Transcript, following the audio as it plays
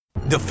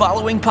The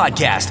following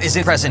podcast is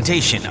a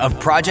presentation of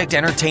Project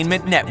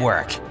Entertainment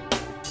Network.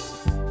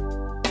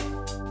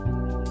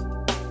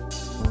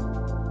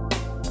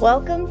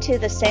 Welcome to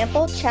the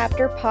Sample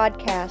Chapter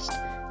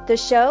Podcast, the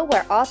show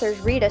where authors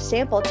read a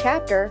sample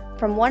chapter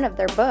from one of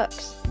their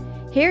books.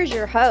 Here's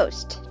your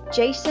host,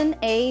 Jason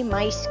A.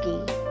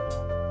 Meiske.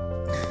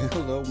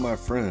 Hello, my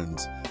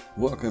friends.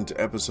 Welcome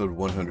to episode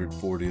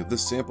 140 of the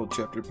Sample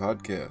Chapter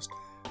Podcast,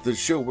 the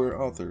show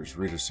where authors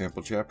read a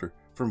sample chapter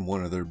from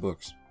one of their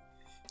books.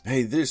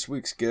 Hey, this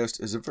week's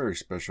guest is a very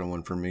special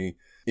one for me,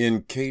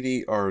 in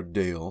Katie R.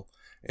 Dale.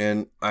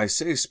 And I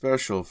say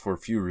special for a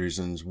few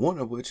reasons, one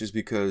of which is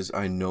because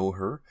I know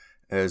her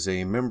as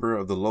a member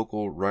of the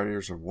local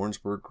Writers of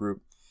Warrensburg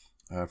group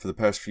for the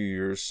past few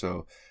years.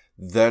 So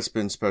that's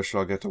been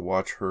special. I got to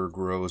watch her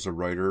grow as a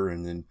writer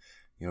and then,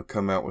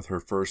 come out with her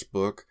first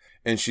book.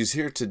 And she's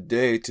here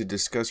today to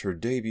discuss her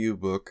debut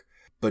book,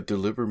 But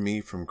Deliver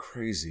Me from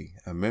Crazy,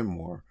 a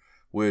memoir,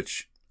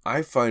 which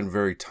I find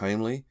very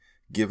timely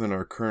given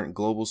our current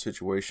global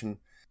situation.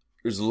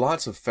 There's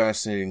lots of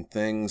fascinating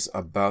things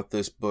about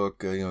this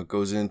book. It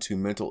goes into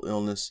mental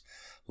illness,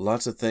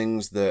 lots of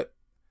things that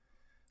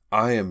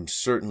I am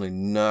certainly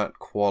not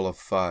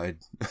qualified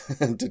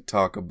to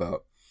talk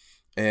about.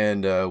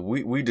 And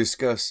we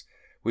discuss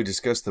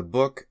the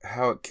book,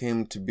 how it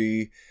came to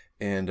be,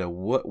 and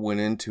what went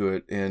into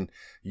it. And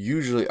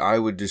usually I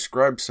would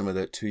describe some of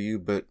that to you,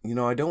 but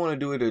I don't want to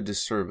do it a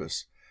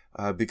disservice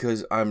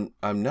because I'm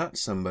not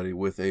somebody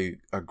with a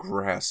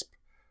grasp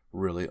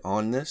really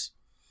on this.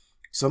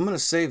 So I'm going to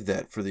save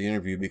that for the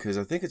interview because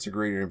I think it's a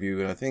great interview,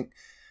 and I think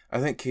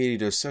Katie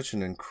does such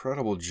an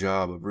incredible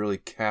job of really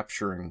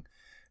capturing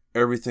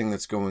everything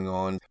that's going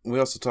on. We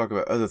also talk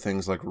about other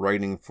things like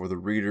writing for the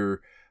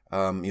reader,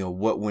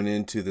 what went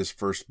into this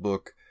first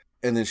book,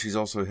 and then she's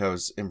also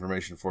has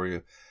information for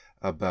you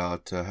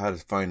about how to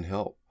find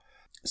help.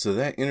 So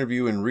that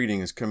interview and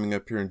reading is coming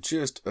up here in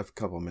just a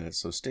couple minutes,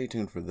 so stay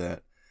tuned for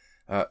that.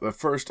 But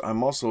first,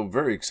 I'm also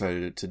very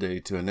excited today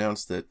to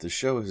announce that the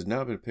show has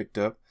now been picked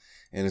up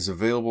and is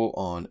available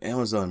on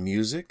Amazon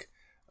Music,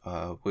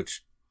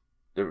 which,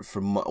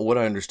 from what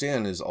I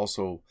understand, is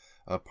also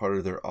part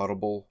of their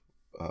Audible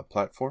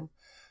platform.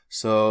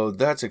 So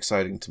that's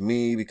exciting to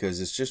me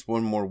because it's just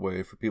one more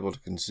way for people to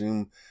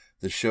consume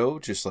the show,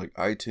 just like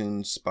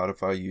iTunes,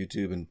 Spotify,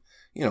 YouTube, and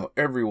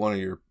every one of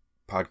your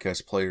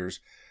podcast players.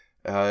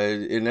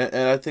 And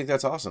I think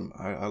that's awesome.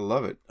 I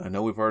love it. I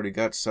know we've already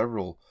got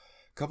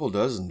couple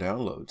dozen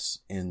downloads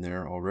in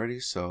there already.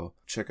 So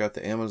check out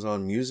the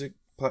Amazon Music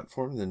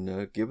platform,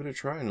 then give it a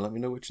try and let me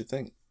know what you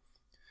think.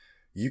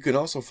 You can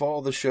also follow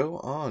the show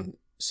on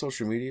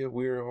social media.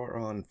 We are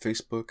on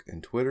Facebook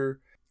and Twitter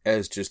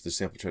as just the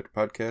Sample Chapter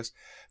Podcast.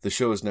 The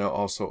show is now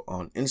also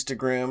on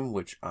Instagram,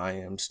 which I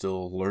am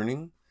still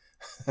learning.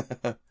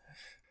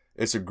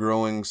 It's a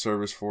growing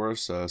service for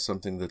us,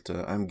 something that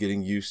I'm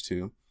getting used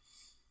to.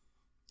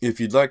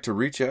 If you'd like to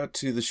reach out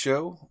to the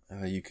show,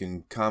 you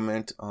can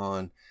comment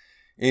on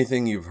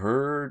anything you've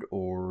heard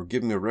or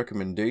give me a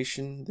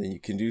recommendation, then you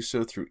can do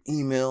so through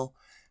email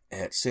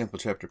at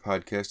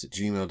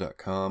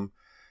samplechapterpodcast@gmail.com.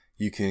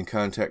 You can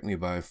contact me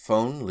by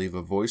phone, leave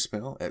a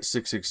voicemail at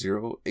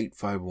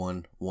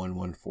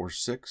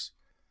 660-851-1146.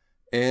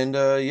 And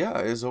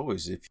as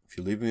always, if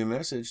you leave me a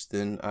message,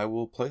 then I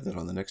will play that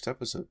on the next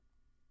episode.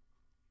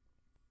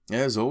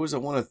 As always, I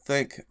want to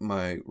thank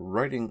my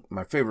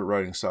favorite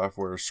writing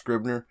software,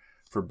 Scrivener,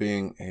 for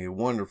being a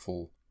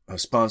wonderful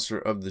sponsor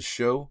of the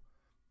show.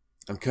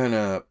 I'm kind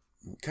of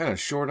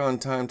short on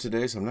time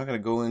today, so I'm not going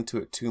to go into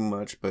it too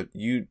much, but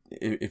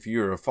if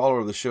you're a follower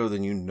of the show,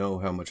 then you know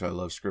how much I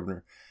love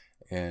Scrivener,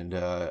 and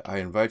I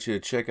invite you to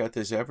check out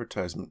this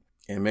advertisement,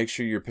 and make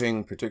sure you're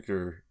paying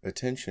particular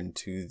attention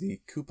to the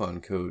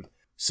coupon code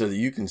so that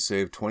you can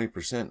save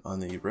 20%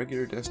 on the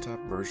regular desktop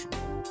version.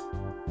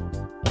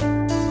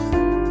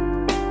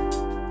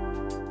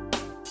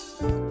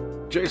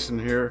 Jason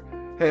here.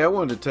 Hey, I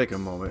wanted to take a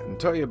moment and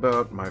tell you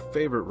about my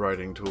favorite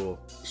writing tool,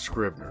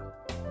 Scrivener.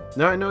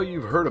 Now, I know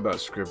you've heard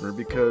about Scrivener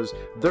because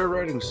their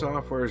writing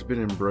software has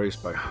been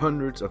embraced by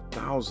hundreds of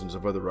thousands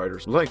of other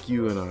writers like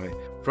you and I,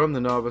 from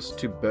the novice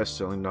to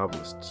best-selling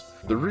novelists.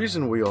 The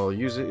reason we all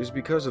use it is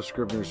because of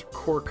Scrivener's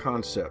core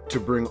concept to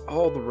bring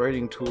all the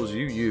writing tools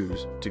you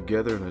use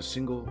together in a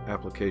single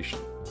application.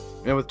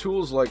 And with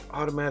tools like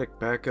automatic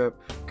backup,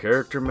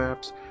 character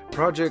maps,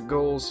 project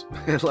goals,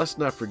 and let's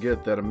not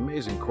forget that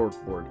amazing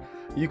corkboard,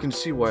 you can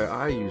see why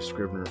I use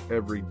Scrivener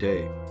every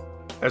day.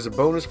 As a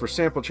bonus for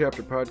Sample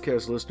Chapter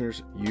Podcast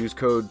listeners, use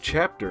code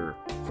CHAPTER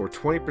for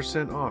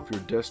 20% off your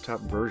desktop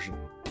version.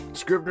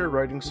 Scrivener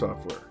writing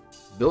software,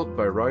 built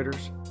by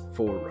writers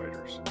for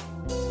writers.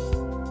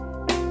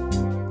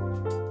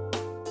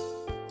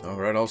 All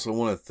right, I also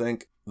want to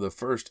thank the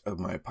first of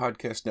my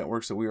podcast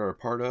networks that we are a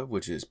part of,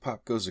 which is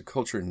Pop Goes the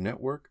Culture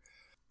Network,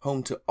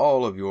 home to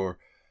all of your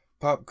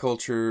pop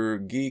culture,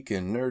 geek,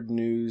 and nerd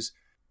news.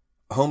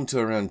 Home to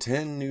around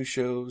 10 new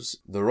shows.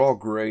 They're all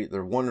great.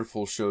 They're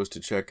wonderful shows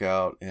to check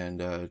out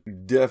and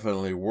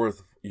definitely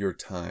worth your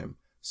time.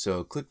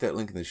 So click that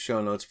link in the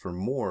show notes for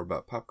more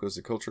about Pop Goes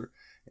the Culture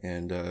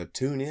And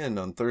tune in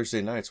on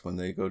Thursday nights when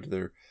they go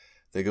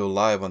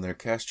live on their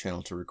cast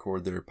channel to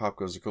record their Pop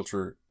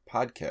Culture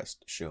podcast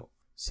show.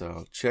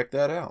 So check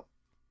that out.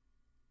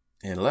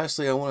 And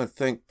lastly, I want to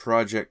thank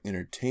Project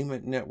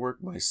Entertainment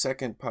Network, my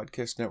second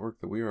podcast network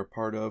that we are a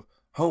part of,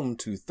 home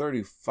to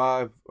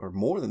 35 or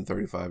more than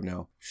 35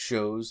 now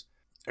shows.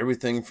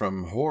 Everything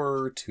from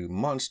horror to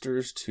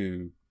monsters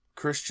to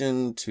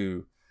Christian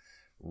to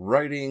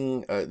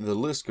writing. The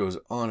list goes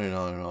on and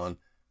on and on.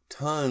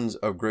 Tons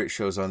of great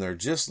shows on there,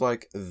 just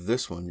like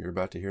this one you're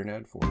about to hear an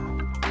ad for.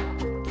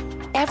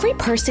 Every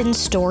person's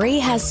story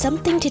has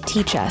something to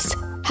teach us.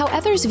 How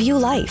others view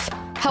life,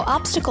 how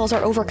obstacles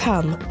are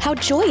overcome, how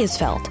joy is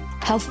felt,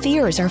 how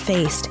fears are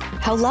faced,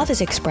 how love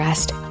is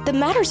expressed. The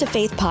Matters of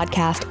Faith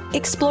podcast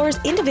explores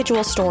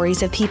individual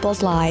stories of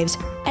people's lives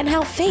and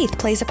how faith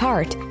plays a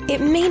part.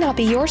 It may not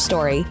be your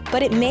story,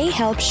 but it may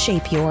help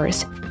shape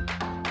yours.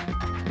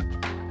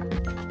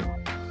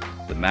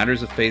 The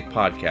Matters of Faith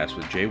podcast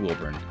with Jay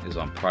Wilburn is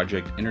on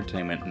Project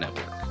Entertainment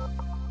Network.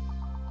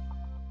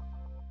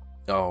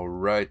 All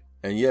right.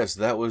 And yes,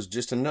 that was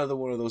just another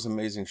one of those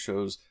amazing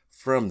shows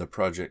from the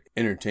Project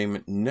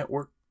Entertainment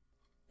Network.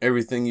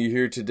 Everything you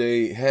hear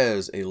today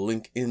has a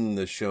link in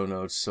the show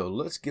notes, so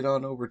let's get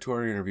on over to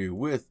our interview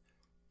with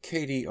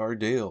Katie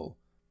Ardale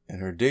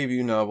and her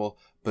debut novel,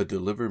 But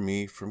Deliver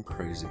Me from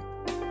Crazy.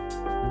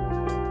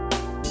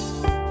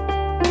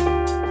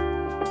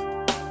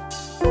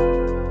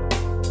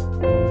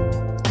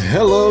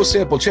 Hello,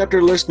 Sample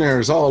Chapter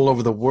listeners all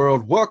over the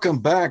world. Welcome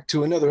back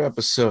to another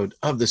episode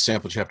of the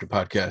Sample Chapter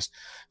podcast.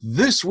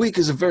 This week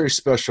is a very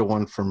special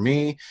one for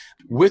me.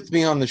 With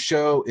me on the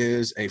show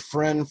is a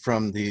friend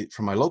from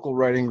my local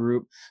writing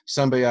group,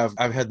 somebody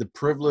I've had the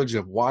privilege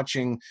of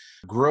watching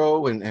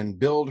grow and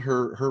build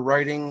her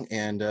writing.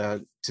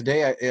 And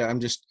today I'm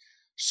just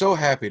so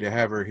happy to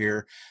have her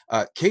here.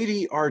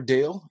 Katie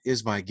Ardale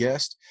is my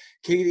guest.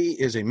 Katie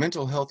is a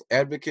mental health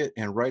advocate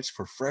and writes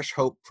for Fresh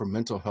Hope for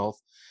Mental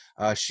Health.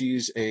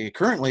 She's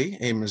currently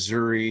a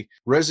Missouri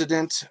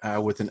resident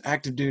with an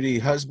active duty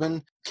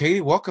husband.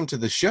 Katie, welcome to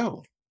the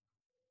show.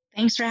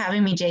 Thanks for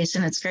having me,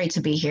 Jason. It's great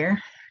to be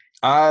here.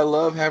 I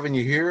love having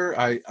you here.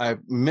 I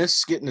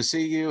miss getting to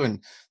see you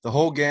and the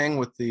whole gang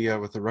with the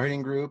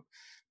writing group.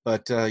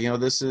 But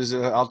this is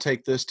I'll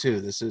take this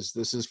too. This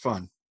is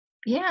fun.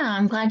 Yeah,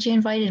 I'm glad you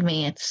invited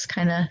me. It's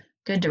kind of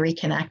good to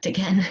reconnect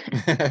again.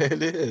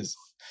 It is.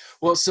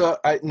 Well, so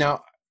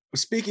now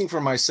speaking for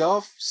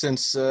myself,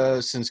 since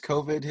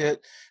COVID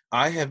hit,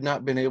 I have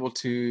not been able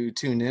to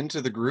tune into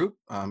the group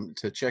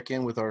to check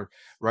in with our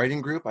writing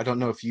group. I don't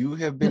know if you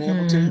have been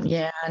able to.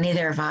 Yeah,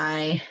 neither have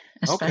I.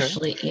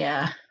 Especially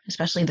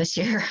this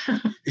year.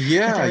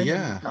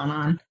 Yeah. Going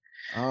on.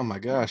 Oh my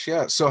gosh,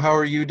 yeah. So how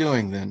are you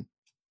doing then?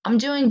 I'm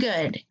doing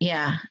good.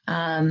 Yeah.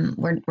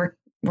 We're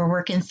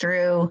working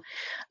through.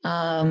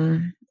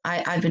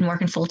 I've been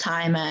working full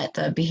time at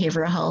the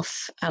behavioral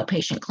health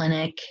outpatient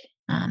clinic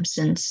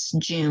since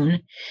June.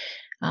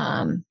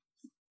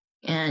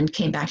 And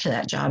came back to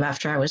that job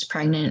after I was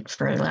pregnant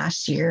for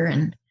last year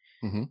and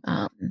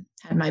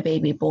had my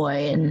baby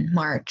boy in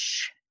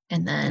March.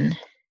 And then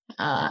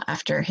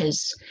after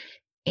his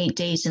 8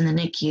 days in the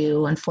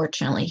NICU,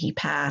 unfortunately, he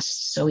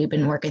passed. So we've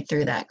been working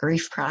through that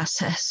grief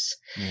process.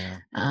 Yeah.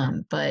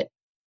 But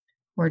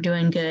we're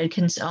doing good,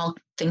 all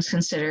things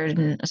considered,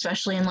 and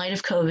especially in light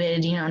of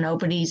COVID.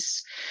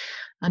 Nobody's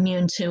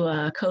immune to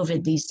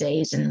COVID these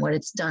days and what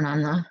it's done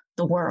on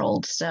the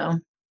world. So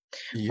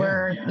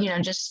we're,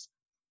 just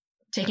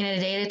taking it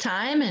a day at a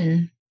time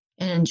and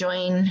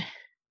enjoying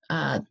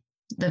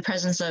the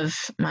presence of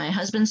my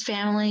husband's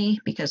family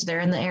because they're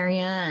in the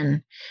area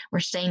and we're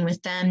staying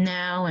with them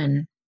now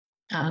and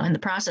in the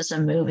process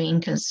of moving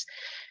because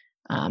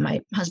my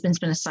husband's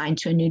been assigned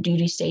to a new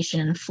duty station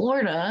in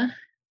Florida.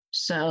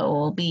 So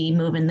we'll be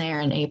moving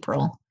there in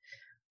April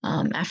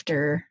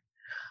after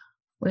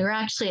we were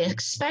actually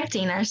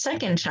expecting our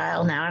second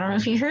child now. I don't know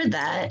if you heard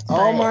that.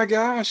 Oh my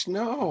gosh,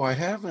 no, I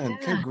haven't.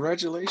 Yeah.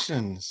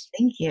 Congratulations.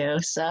 Thank you.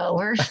 So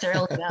we're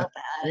thrilled about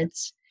that.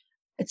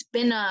 It's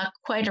been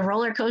quite a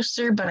roller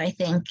coaster, but I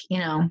think,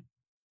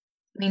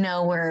 we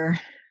know we're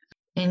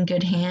in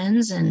good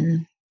hands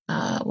and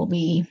we'll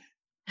be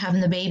having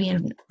the baby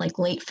in like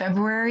late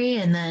February.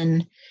 And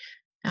then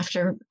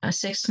after a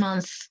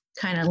 6-month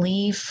kind of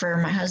leave for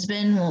my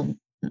husband,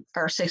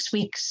 or 6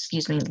 weeks,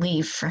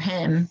 leave for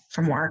him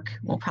from work,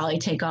 we'll probably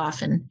take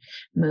off and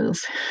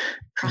move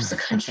across the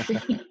country.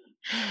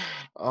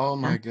 Oh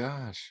my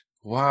gosh.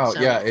 Wow. So,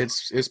 yeah,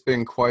 it's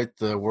been quite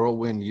the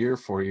whirlwind year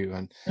for you.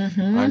 And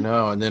I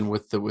know. And then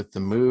with the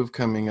move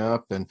coming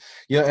up and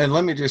and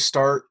let me just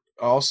start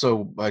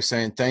also by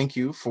saying thank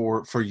you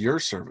for your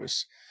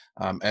service.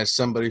 As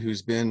somebody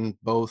who's been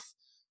both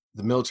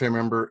the military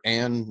member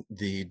and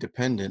the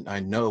dependent,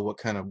 I know what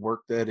kind of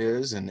work that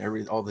is and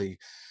all the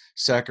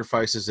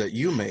sacrifices that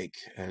you make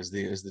as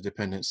the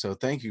dependent. So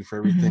thank you for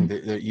everything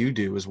that you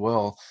do as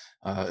well,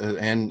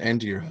 and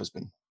to your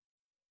husband.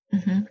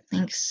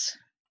 Thanks.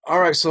 All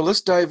right, so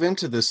let's dive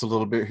into this a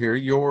little bit here.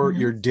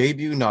 Your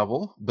debut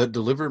novel, But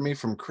Deliver Me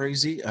from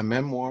Crazy, a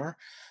memoir.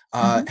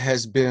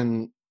 has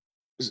been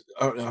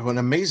an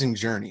amazing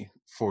journey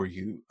for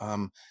you.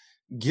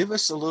 Give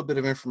us a little bit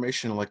of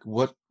information, like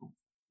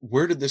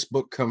where did this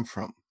book come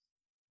from?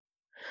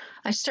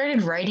 I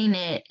started writing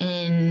it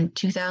in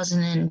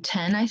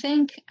 2010, I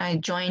think. I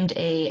joined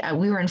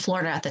we were in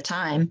Florida at the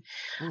time.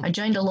 Mm. I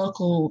joined a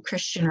local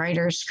Christian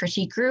writers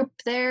critique group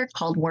there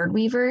called Word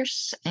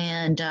Weavers.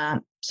 And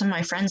some of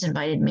my friends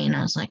invited me, and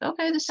I was like,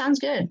 okay, this sounds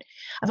good.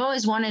 I've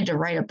always wanted to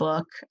write a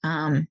book.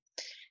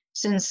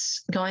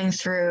 Since going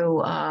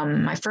through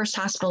my first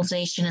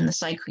hospitalization in the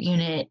psych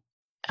unit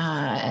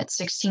at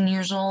 16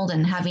 years old,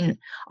 and having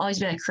always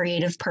been a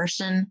creative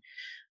person,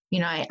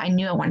 I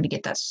knew I wanted to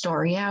get that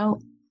story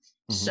out.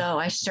 So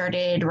I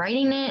started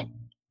writing it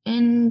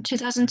in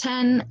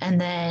 2010,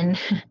 and then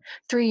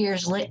 2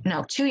 years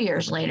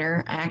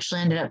later, I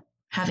actually ended up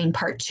having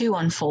part 2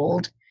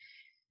 unfold,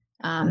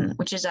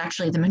 which is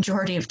actually the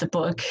majority of the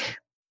book.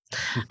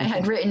 I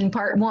had written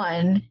part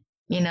 1,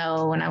 when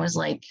I was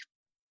like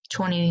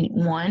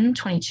 21,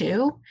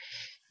 22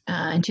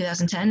 in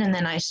 2010, and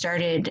then I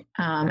started,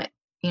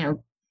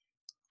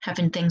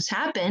 having things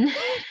happen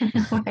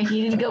where I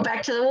needed to go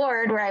back to the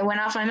ward where I went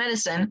off my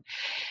medicine.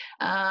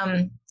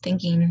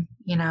 Thinking,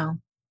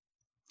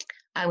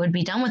 I would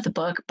be done with the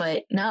book,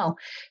 but no.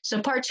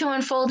 So part 2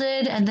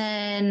 unfolded, and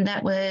then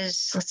that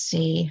was, let's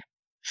see,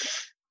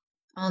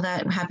 all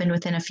that happened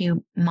within a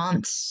few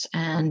months,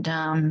 and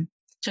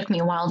took me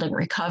a while to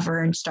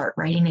recover and start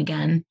writing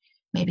again,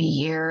 maybe a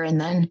year,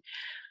 and then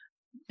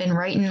been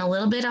writing a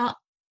little bit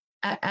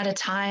at a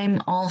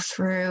time all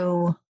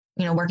through,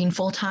 working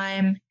full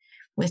time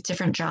with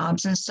different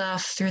jobs and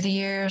stuff through the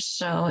years.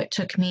 So it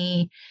took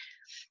me,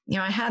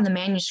 I had the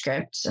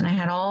manuscripts and I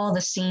had all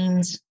the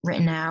scenes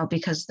written out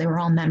because they were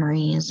all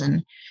memories,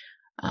 and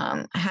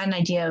I had an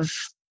idea of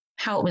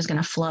how it was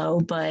going to flow,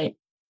 but,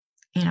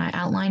 I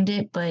outlined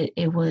it, but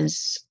it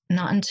was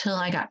not until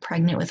I got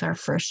pregnant with our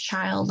first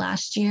child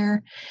last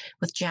year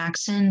with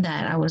Jackson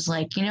that I was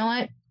like, you know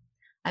what,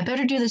 I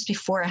better do this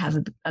before I have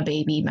a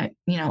baby, my,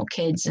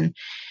 kids,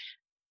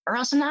 or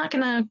else I'm not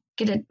going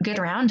to get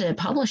around to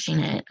publishing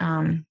it.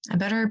 I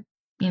better,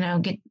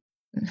 get,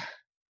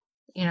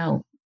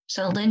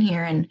 settled in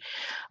here. And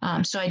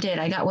so I did.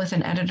 I got with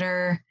an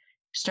editor,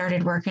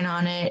 started working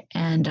on it,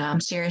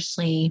 and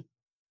seriously,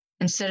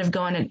 instead of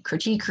going to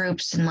critique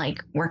groups and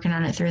like working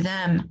on it through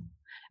them,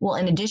 well,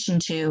 in addition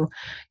to,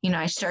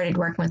 I started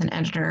working with an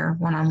editor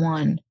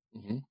one-on-one,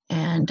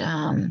 and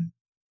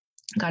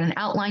got an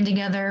outline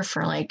together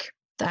for like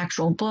the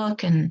actual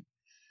book. And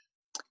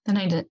then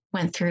I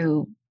went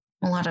through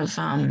a lot of,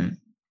 I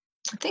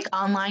think,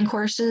 online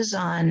courses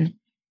on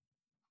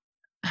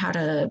how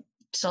to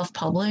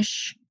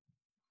self-publish.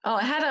 Oh,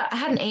 I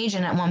had an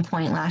agent at one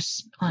point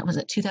was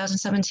it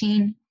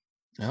 2017?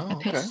 Oh,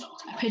 okay.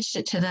 I pitched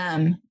it to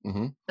them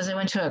because I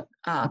went to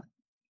a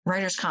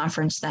writers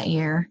conference that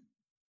year.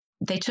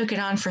 They took it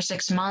on for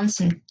 6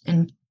 months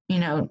and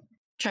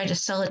tried to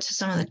sell it to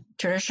some of the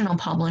traditional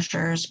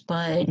publishers,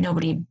 but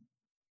nobody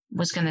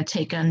was going to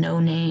take a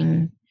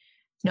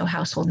no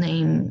household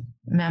name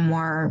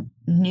memoir,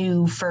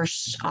 new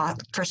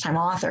first-time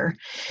author.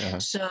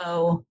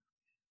 So,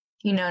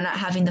 not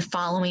having the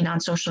following on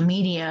social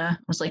media,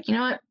 I was like, you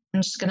know what,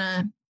 I'm just going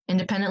to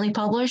independently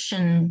publish.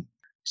 And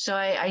so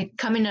I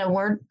come into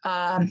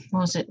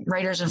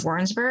Writers of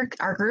Warrensburg,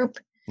 our group.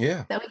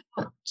 Yeah. That we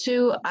went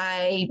to.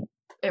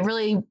 It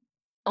really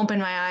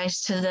opened my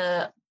eyes to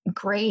the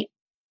great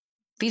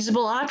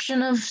feasible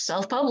option of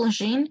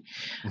self-publishing.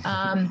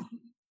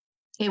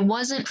 It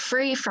wasn't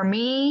free for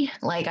me.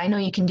 Like, I know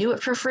you can do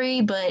it for free,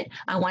 but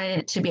I wanted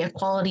it to be a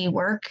quality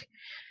work.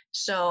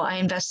 So I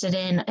invested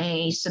in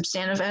a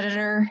substantive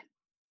editor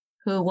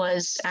who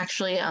was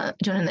actually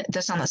doing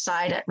this on the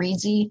side at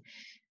Reedsy.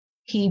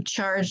 He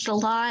charged a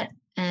lot,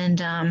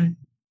 and,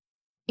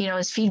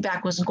 his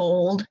feedback was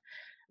gold,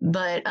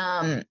 but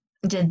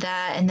did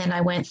that. And then I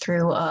went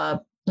through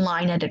a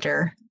line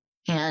editor,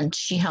 and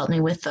she helped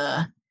me with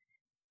the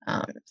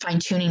fine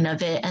tuning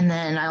of it. And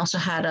then I also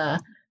had a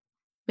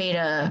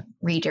beta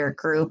reader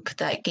group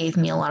that gave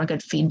me a lot of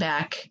good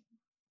feedback,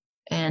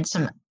 and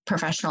some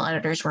professional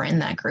editors were in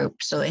that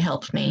group, so they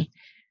helped me.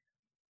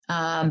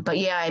 But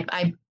yeah,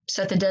 I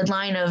set the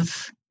deadline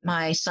of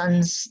my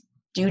son's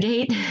due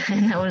date,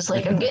 and I was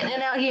like, I'm getting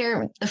it out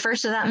here the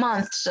first of that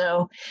month.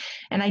 So,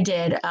 and I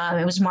did.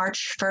 It was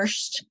March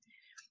 1st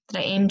that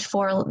I aimed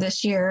for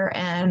this year,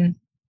 and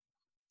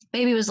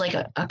maybe it was like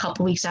a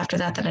couple weeks after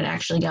that it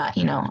actually got,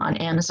 on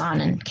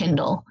Amazon and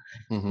Kindle.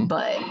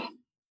 But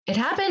it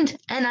happened,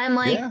 and I'm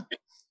like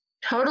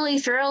totally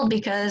thrilled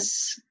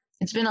because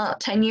it's been a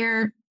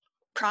 10-year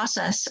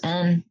process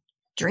and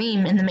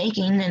dream in the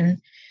making,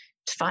 and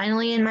it's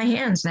finally in my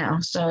hands now.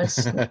 So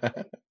it's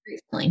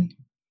great feeling.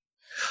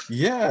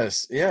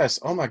 Yes.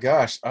 Oh my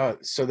gosh.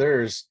 So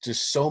there's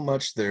just so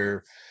much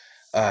there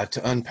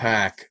to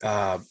unpack.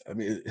 I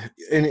mean,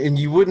 and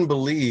you wouldn't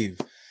believe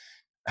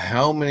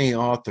how many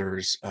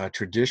authors,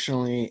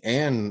 traditionally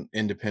and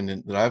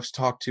independent, that I've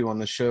talked to on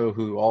the show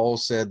who all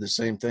said the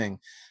same thing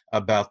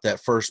about that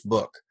first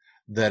book,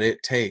 that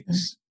it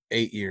takes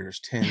 8 years,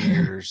 10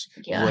 years,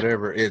 Yeah.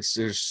 whatever.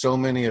 There's so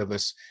many of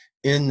us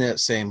in that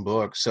same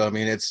book. So, I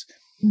mean,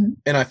 Mhm.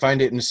 and I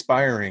find it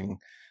inspiring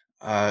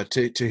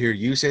to hear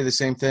you say the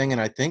same thing.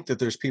 And I think that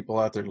there's people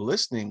out there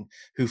listening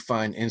who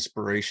find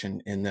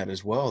inspiration in that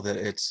as well,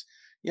 that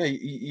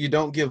you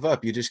don't give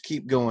up. You just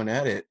keep going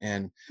at it.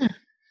 And Hmm.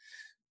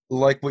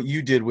 like what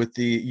you did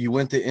you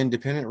went the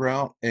independent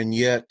route, and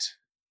yet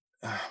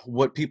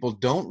what people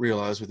don't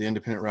realize with the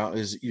independent route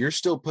is you're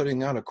still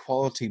putting out a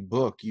quality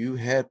book. You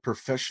had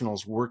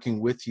professionals working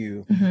with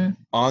you Mhm.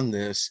 on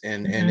this,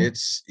 and Mhm.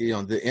 it's,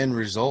 the end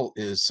result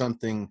is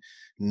something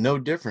no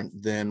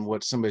different than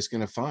what somebody's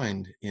going to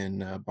find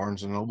in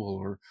Barnes and Noble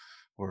or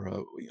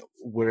Mhm.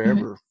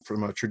 whatever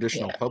from a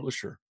traditional Yeah.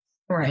 publisher.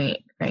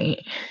 Right.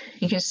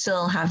 You can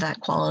still have that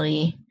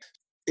quality.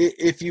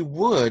 If you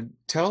would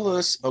tell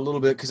us a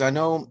little bit, because I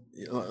know,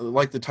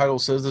 like the title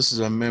says, this is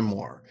a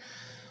memoir.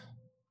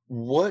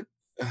 What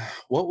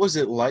what was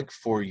it like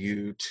for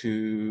you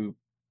to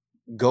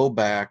go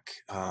back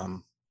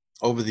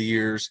over the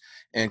years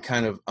and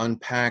kind of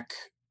unpack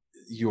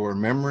your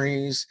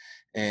memories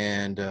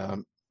and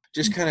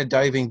just kind of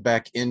diving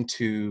back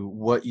into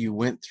what you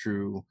went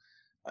through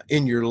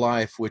in your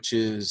life, which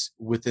is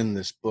within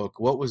this book?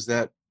 What was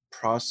that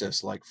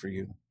process like for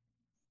you?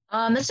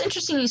 It's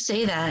interesting you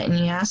say that and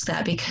you ask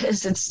that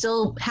because it's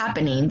still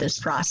happening, this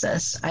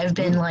process. I've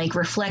been Mm, like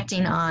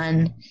reflecting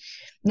on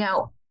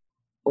now,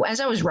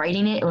 as I was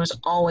writing it, it was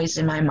always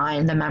in my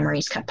mind. The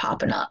memories kept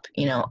popping up,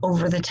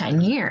 over the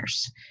 10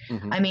 years.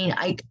 hmm I mean,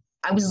 I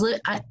was,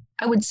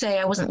 I would say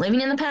I wasn't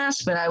living in the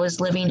past, but I was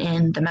living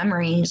in the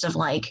memories of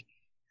like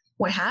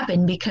what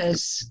happened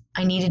because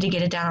I needed to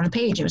get it down on the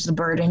page. It was the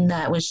burden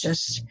that was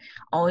just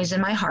always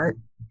in my heart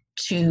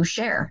to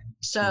share. hmm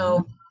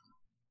So,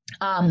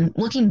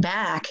 looking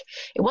back,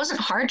 it wasn't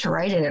hard to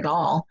write it at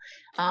all.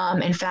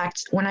 In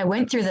fact, when I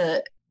went through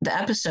the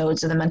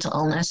episodes of the mental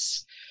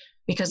illness,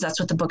 because that's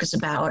what the book is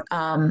about,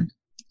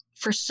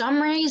 for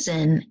some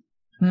reason,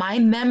 my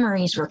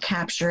memories were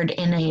captured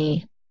in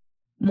a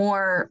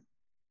more,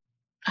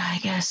 I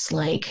guess,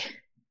 like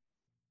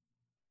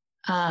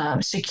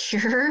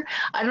secure.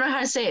 I don't know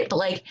how to say it, but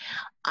like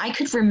I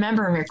could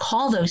remember and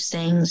recall those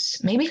things,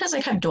 maybe because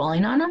I kept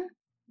dwelling on them.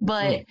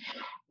 But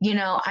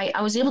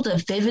I was able to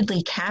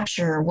vividly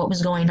capture what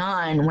was going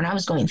on when I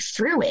was going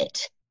through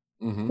it,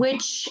 hmm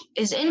which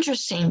is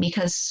interesting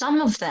because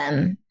some of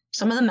the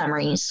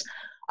memories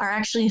are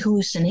actually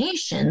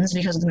hallucinations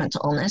because of the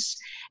mental illness,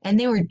 and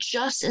they were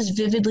just as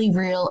vividly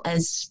real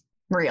as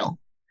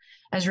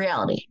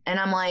reality. And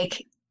I'm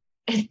like,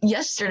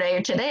 yesterday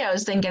or today, I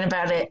was thinking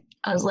about it.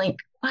 I was like,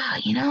 wow,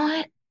 you know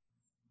what?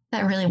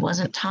 That really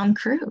wasn't Tom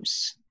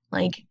Cruise.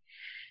 Like,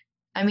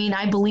 I mean,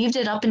 I believed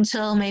it up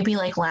until maybe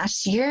like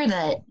last year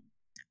that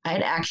I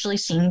had actually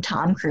seen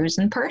Tom Cruise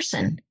in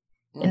person,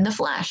 in the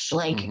flesh,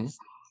 like hmm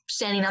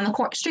standing on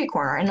the street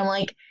corner. And I'm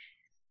like,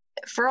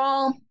 for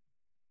all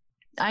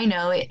I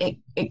know,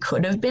 it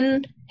could have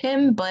been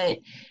him, but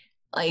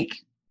like,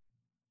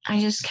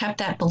 I just kept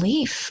that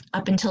belief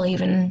up until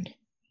even,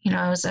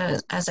 as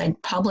I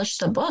published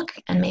the book.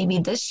 And maybe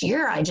this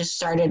year I just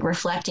started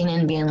reflecting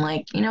and being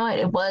like, you know what,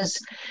 it was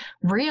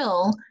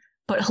real,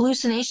 but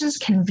hallucinations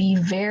can be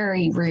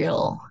very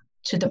real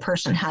to the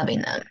person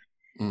having them.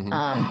 hmm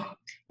Um,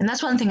 and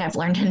that's one thing I've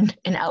learned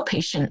in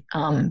outpatient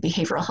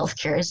behavioral health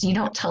care is you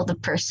don't tell the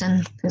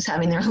person who's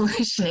having their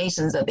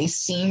hallucinations that they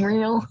seem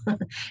real.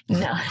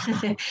 No,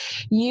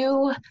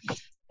 you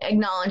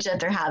acknowledge that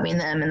they're having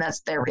them and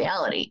that's their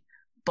reality.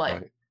 But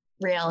Right.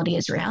 reality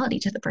is reality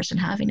to the person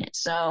having it.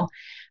 So,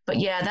 but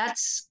yeah,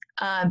 that's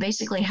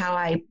basically how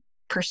I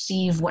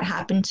perceive what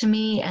happened to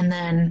me. And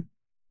then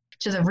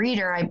to the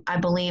reader, I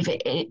believe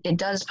it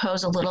does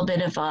pose a little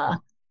bit of a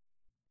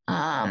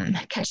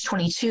catch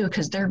 22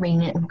 because they're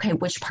reading it. Okay,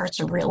 which parts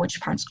are real,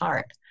 which parts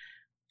aren't?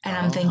 And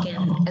I'm Oh.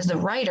 thinking, as the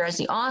writer, as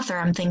the author,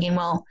 I'm thinking,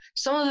 well,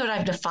 some of it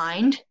I've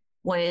defined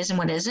what is and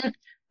what isn't.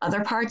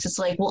 Other parts, it's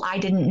like, well, I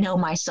didn't know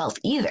myself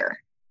either.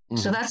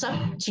 So hmm that's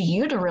up to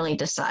you to really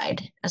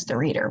decide as the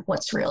reader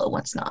what's real and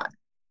what's not.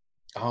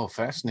 Oh,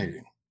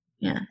 fascinating.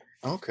 Yeah.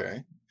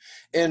 Okay.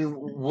 And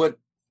what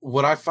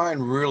I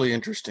find really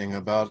interesting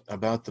about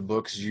the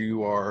books,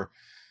 you are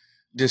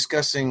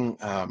discussing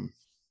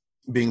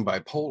being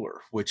bipolar,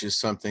 which is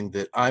something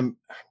that I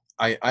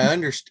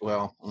understand.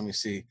 Well, let me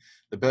see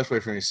the best way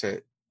for me to say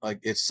it. Like,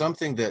 it's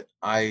something that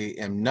I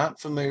am not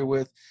familiar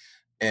with,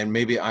 and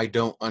maybe I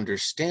don't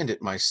understand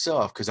it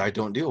myself because I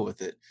don't deal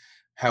with it.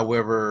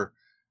 However,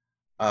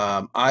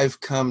 I've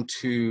come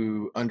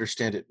to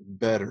understand it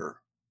better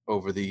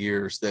over the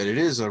years, that it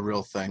is a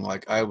real thing.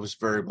 Like, I was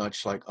very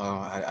much like, oh,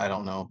 I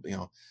don't know,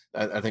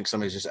 I think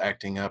somebody's just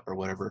acting up or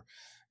whatever.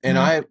 And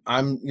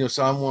Mm-hmm.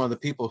 so I'm one of the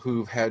people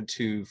who've had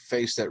to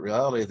face that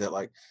reality that,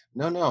 like,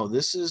 no,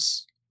 this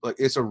is like,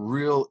 it's a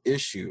real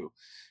issue.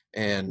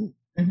 And,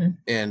 Mm-hmm.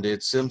 and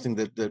it's something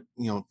that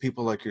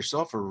people like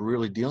yourself are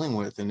really dealing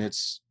with. And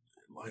it's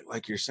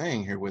like you're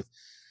saying here with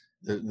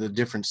the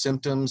different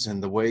symptoms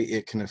and the way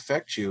it can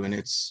affect you. And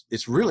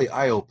it's really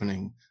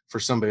eye-opening for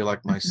somebody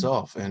like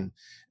myself, and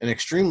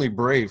extremely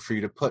brave for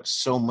you to put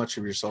so much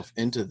of yourself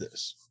into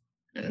this.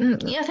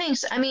 Yeah,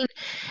 thanks. I mean,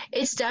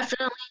 it's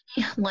definitely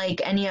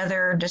like any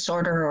other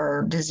disorder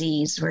or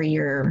disease where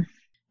you're,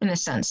 in a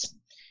sense,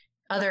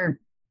 other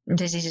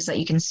diseases that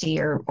you can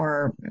see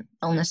or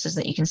illnesses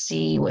that you can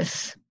see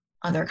with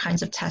other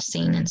kinds of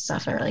testing and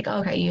stuff are like,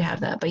 okay, you have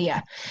that. But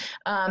yeah,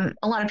 a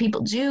lot of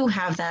people do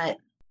have that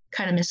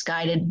kind of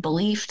misguided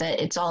belief that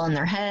it's all in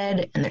their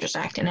head and they're just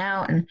acting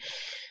out.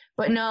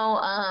 But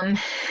no,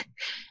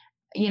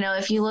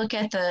 if you look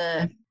at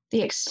the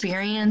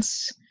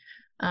experience,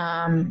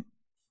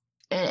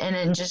 and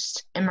then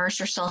just immerse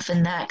yourself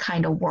in that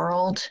kind of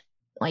world,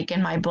 like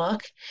in my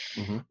book,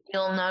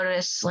 you'll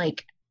notice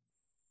like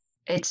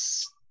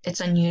it's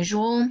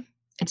unusual,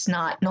 it's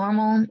not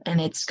normal, and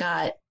it's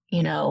got,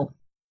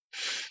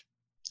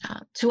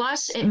 to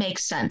us, it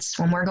makes sense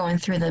when we're going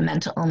through the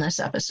mental illness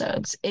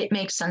episodes. It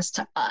makes sense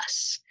to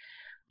us.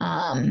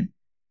 And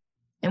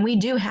we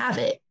do have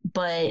it,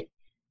 but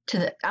to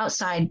the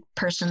outside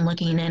person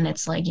looking in,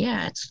 it's like,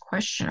 yeah, it's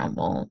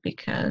questionable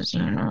because,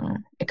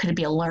 it could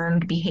be a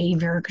learned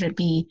behavior. Could it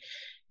be,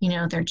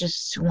 they're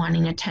just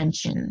wanting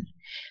attention?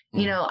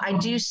 I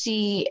do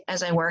see,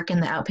 as I work in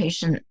the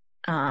outpatient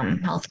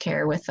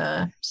healthcare with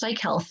psych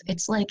health,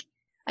 it's like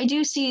I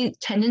do see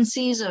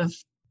tendencies of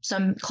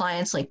some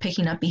clients like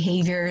picking up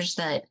behaviors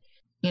that,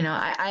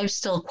 I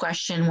still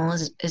question, well,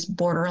 is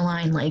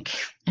borderline like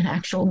an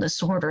actual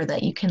disorder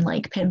that you can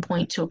like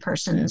pinpoint to a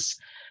person's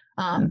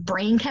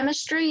brain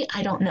chemistry?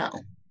 I don't know.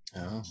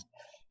 Oh.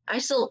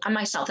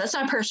 Myself, that's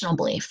my personal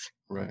belief.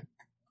 Right.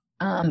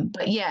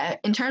 But yeah,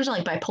 in terms of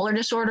like bipolar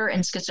disorder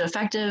and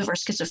schizoaffective or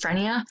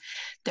schizophrenia,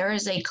 there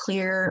is a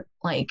clear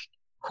like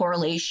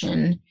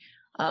correlation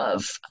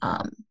of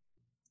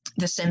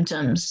the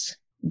symptoms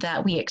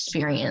that we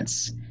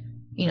experience.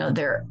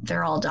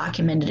 They're all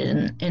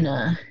documented in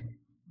a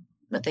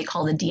what they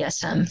call the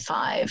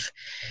DSM-5,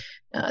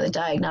 the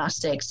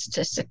Diagnostic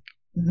Statistic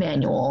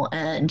Manual,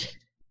 and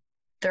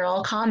they're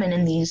all common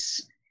in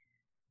these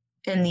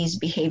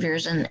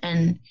behaviors,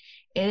 and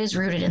it is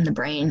rooted in the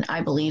brain,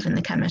 I believe, in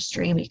the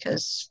chemistry,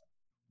 because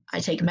I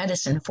take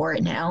medicine for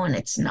it now and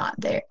it's not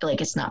there, like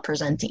it's not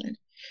presenting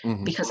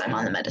because I'm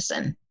on the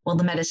medicine. Well,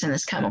 the medicine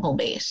is chemical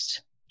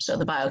based, so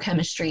the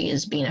biochemistry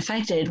is being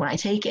affected when I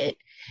take it,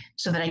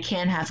 so that I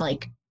can have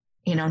like,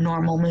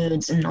 normal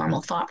moods and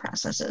normal thought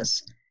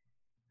processes.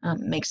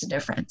 Makes a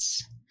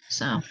difference.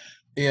 So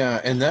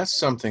yeah, and that's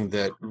something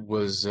that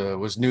was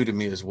new to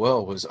me as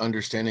well, was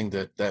understanding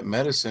that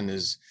medicine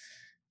is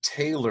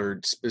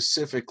tailored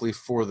specifically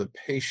for the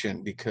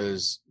patient,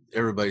 because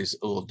everybody's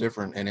a little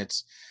different, and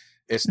it's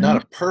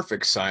not a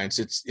perfect science.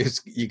 It's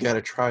you got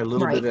to try a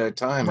little bit at a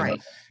time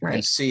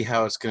and see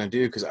how it's going to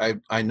do. Because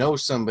I know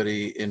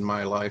somebody in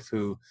my life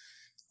who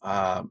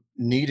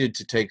needed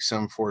to take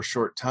some for a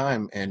short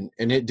time, and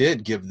it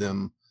did give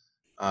them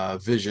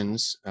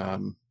visions.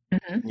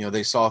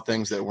 They saw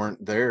things that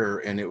weren't there,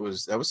 and that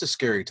was a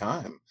scary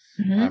time.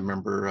 I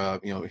remember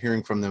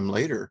hearing from them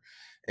later,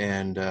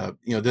 and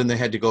then they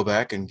had to go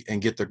back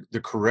and get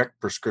the correct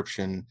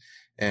prescription,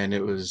 and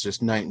it was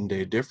just night and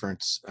day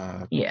difference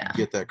to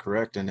get that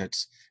correct. And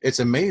it's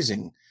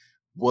amazing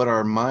what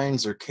our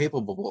minds are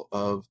capable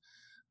of,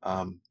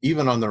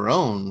 even on their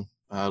own,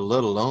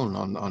 let alone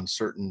on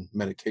certain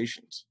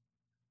medications.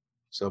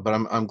 So, but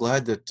I'm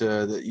glad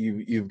that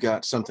you've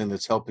got something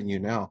that's helping you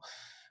now.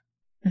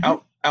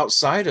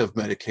 Outside of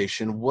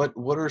medication, what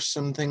are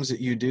some things that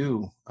you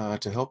do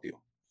to help you?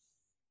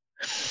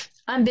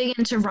 I'm big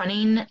into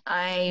running.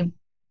 I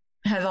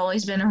have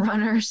always been a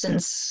runner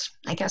since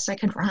I guess I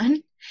could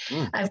run.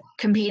 I've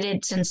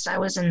competed since I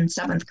was in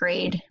 7th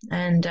grade,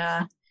 and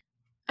I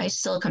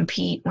still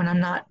compete when I'm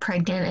not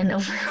pregnant and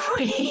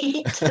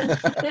overweight.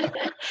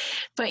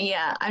 But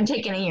yeah, I'm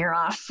taking a year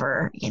off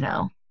for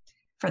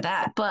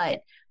that.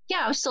 But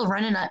yeah, I was still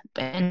running up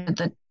in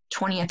the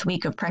 20th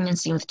week of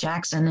pregnancy with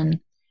Jackson, and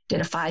did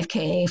a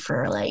 5K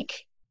for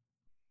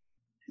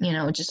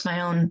just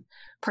my own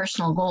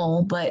personal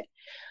goal. But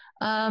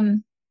I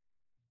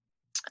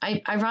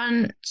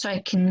run so I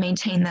can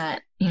maintain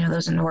that,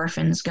 those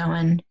endorphins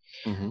going.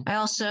 I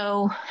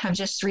also have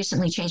just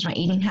recently changed my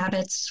eating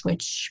habits,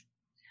 which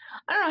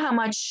I don't know how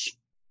much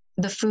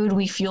the food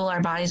we fuel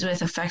our bodies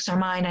with affects our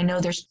mind. I know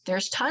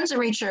there's tons of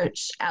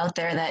research out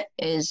there that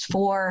is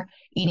for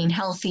eating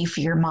healthy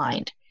for your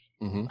mind.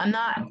 I'm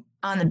not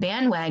on the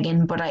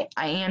bandwagon, but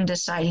I am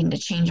deciding to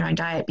change my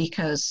diet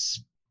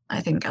because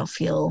I think I'll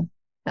feel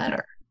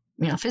better,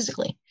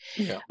 physically.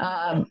 Yeah.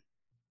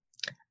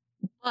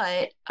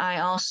 But I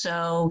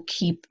also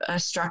keep a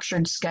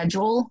structured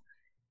schedule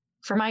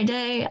for my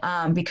day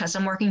because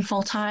I'm working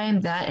full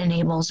time. That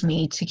enables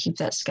me to keep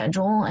that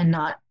schedule and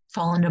not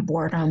fall into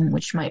boredom,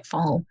 which might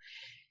fall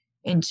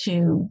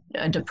into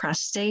a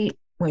depressed state,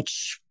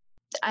 which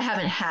I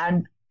haven't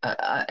had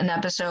an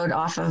episode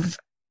on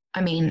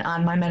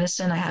my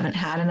medicine. I haven't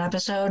had an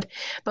episode,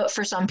 but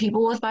for some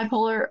people with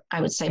bipolar, I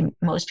would say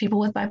most people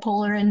with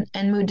bipolar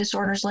and mood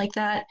disorders like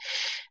that,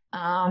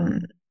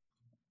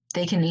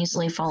 they can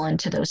easily fall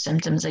into those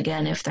symptoms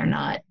again if they're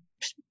not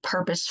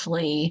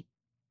purposefully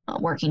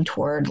working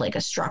toward like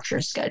a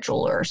structured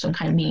schedule or some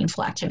kind of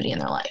meaningful activity in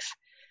their life.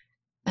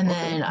 And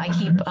then I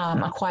keep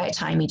a quiet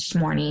time each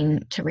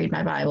morning to read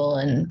my Bible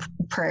and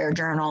prayer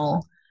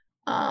journal.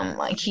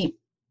 I keep,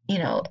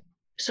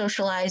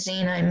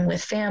 socializing. I'm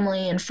with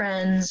family and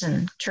friends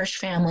and church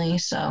family.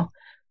 So,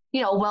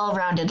 a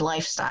well-rounded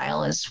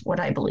lifestyle is what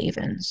I believe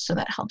in. So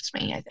that helps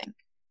me, I think.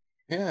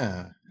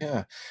 Yeah,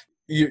 yeah.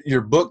 Your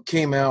book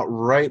came out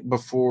right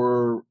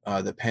before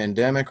the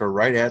pandemic, or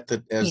right at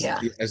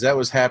as that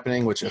was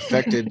happening, which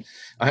affected.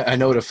 I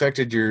know it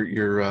affected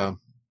your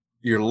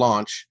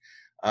launch,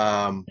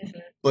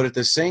 but at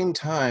the same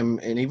time,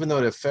 and even though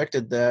it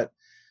affected that,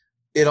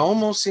 it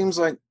almost seems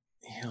like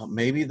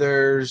maybe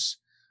there's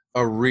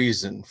a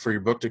reason for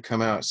your book to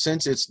come out,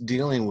 since it's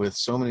dealing with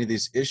so many of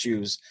these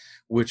issues,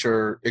 which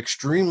are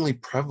extremely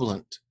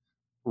prevalent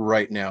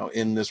right now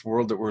in this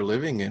world that we're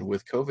living in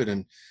with COVID,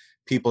 and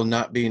people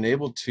not being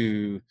able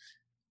to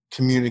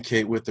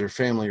communicate with their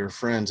family or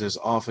friends as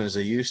often as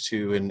they used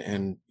to,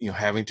 and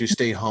having to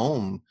stay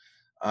home.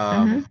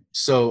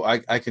 So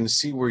I can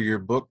see where your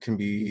book can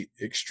be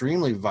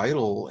extremely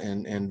vital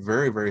and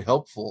very, very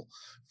helpful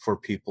for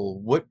people.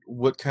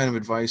 What kind of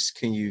advice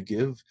can you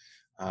give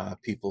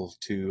people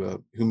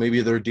to who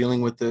maybe they're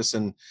dealing with this,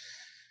 and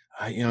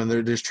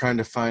they're just trying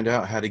to find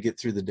out how to get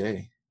through the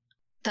day?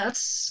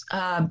 That's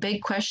a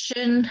big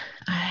question.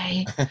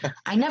 I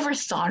never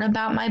thought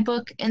about my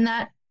book in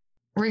that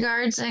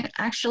regards,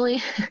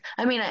 actually.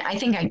 I mean, I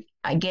think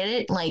I get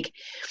it. Like,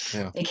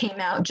 it came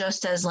out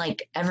just as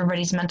like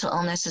everybody's mental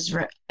illness is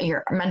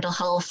your mental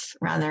health,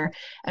 rather.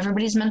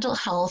 Everybody's mental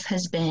health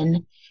has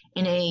been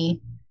in a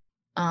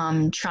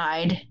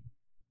tried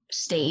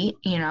state,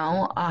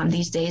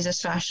 these days,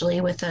 especially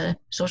with the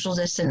social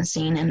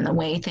distancing and the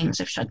way things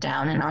have shut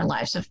down and our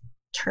lives have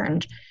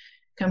turned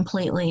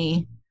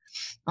completely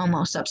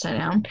almost upside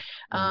down.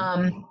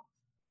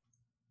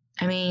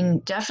 I mean,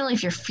 definitely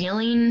if you're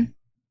feeling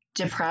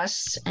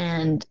depressed,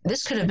 and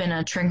this could have been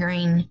a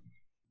triggering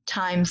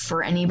time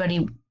for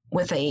anybody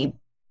with a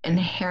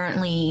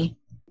inherently,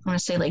 I want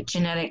to say, like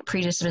genetic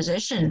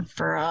predisposition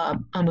for a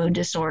mood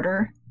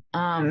disorder,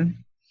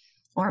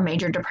 or a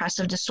major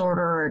depressive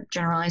disorder or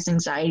generalized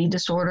anxiety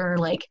disorder.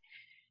 Like,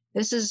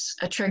 this is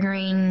a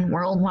triggering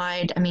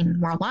worldwide,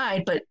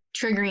 but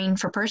triggering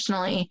for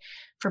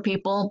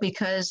people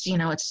because,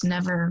 it's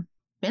never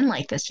been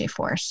like this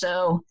before.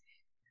 So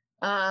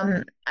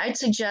I'd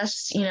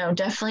suggest,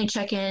 definitely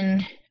check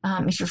in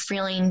if you're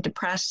feeling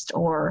depressed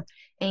or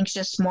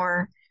anxious,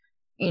 more,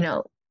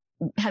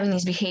 having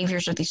these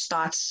behaviors or these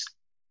thoughts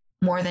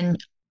more than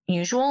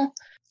usual.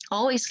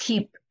 Always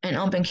keep an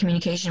open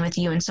communication with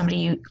you and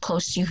somebody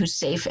close to you who's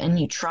safe and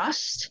you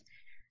trust.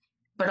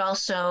 But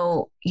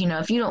also,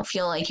 if you don't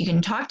feel like you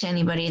can talk to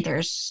anybody,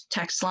 there's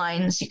text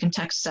lines. You can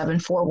text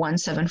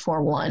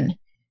 741-741.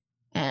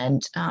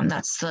 And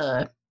that's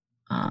the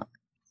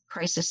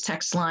crisis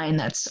text line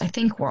that's, I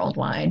think,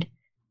 worldwide.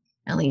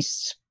 At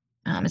least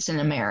it's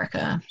in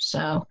America.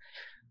 So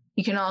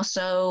you can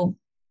also,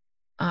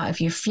 if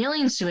you're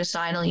feeling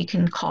suicidal, you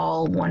can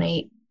call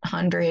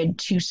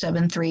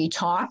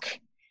 1-800-273-TALK.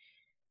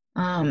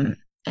 And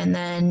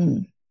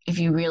then if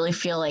you really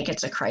feel like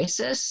it's a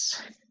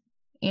crisis,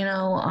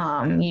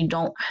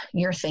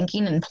 you're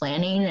thinking and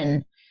planning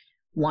and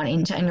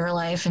wanting to end your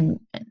life and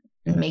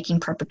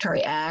making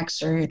preparatory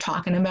acts, or you're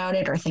talking about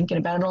it or thinking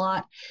about it a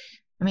lot.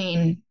 I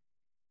mean,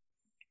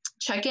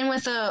 check in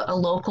with a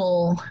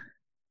local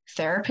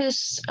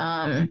therapist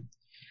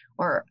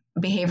or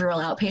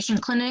behavioral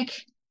outpatient clinic.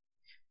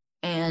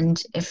 And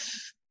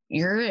if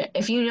you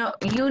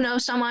know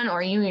someone,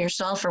 or you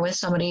yourself are with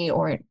somebody,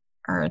 or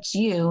it's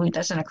you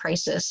that's in a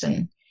crisis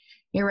and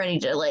you're ready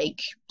to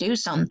like do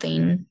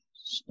something,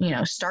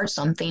 start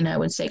something, I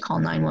would say call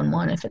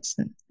 911 if it's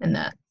in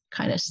that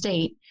kind of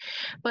state.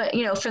 But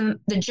from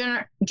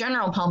the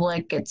general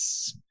public,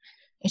 it's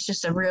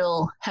just a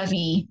real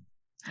heavy,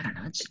 I don't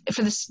know, it's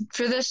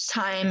for this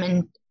time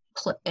and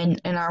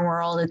in our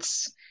world,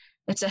 it's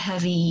a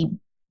heavy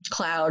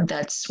cloud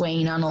that's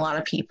weighing on a lot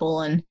of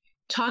people, and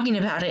talking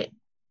about it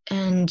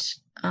and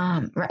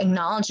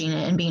acknowledging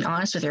it and being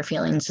honest with your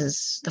feelings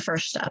is the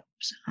first step.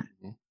 So.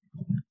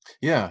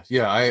 Yeah,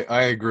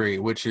 I agree,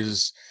 which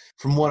is,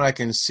 from what I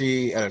can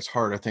see at its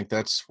heart, I think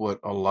that's what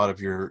a lot of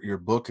your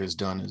book has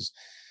done, is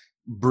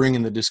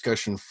bringing the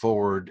discussion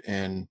forward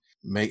and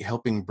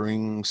helping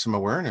bring some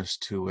awareness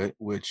to it,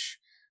 which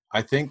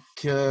I think,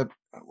 I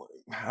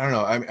don't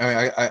know,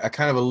 I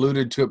kind of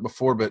alluded to it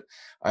before, but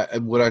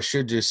what I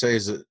should just say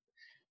is that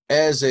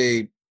as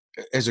a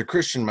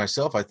Christian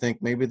myself, I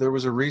think maybe there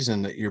was a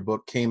reason that your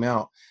book came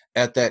out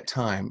at that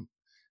time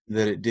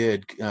that it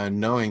did,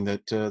 knowing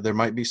that there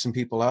might be some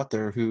people out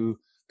there who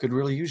could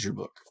really use your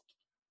book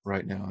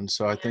right now. And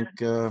so I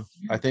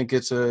think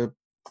it's a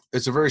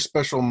very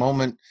special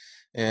moment,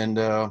 and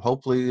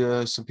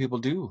hopefully some people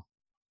do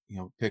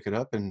pick it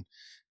up and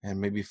and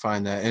maybe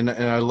find that. And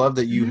I love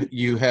that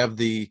you have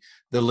the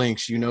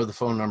links, the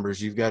phone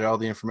numbers, you've got all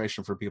the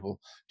information for people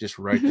just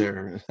right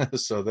there.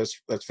 So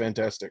that's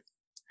fantastic.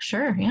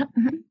 Sure. Yeah.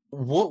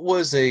 What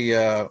was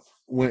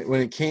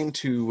when it came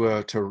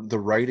to the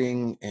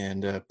writing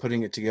and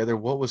putting it together,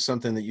 what was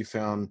something that you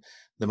found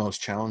the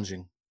most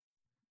challenging?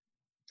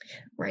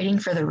 Writing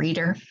for the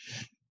reader.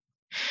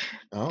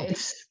 Oh,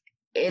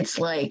 It's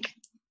like,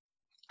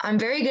 I'm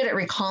very good at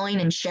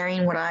recalling and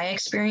sharing what I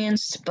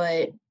experienced,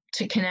 but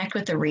to connect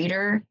with the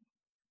reader,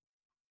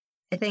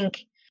 I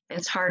think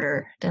it's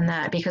harder than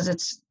that because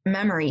it's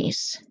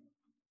memories.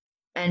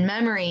 And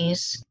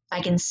memories,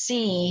 I can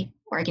see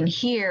or I can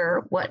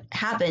hear what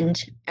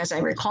happened as I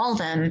recall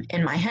them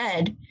in my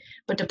head,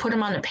 but to put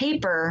them on the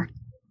paper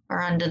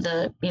or onto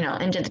the,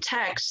 into the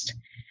text,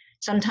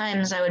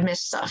 sometimes I would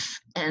miss stuff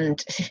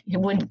and it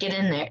wouldn't get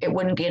in there. It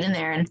wouldn't get in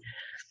there. And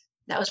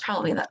that was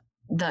probably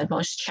the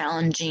most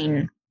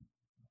challenging,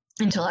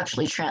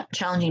 intellectually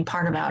challenging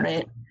part about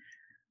it,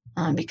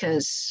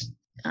 because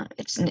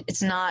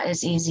it's not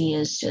as easy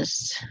as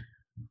just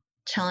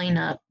telling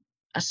a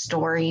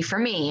story. For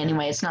me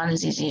anyway, it's not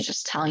as easy as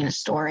just telling a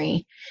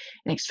story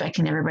and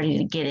expecting everybody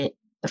to get it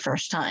the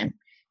first time.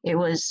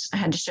 I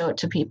had to show it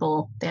to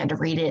people. They had to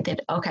read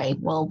it. Okay,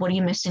 well, what are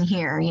you missing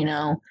here?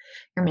 You're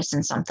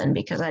missing something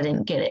because I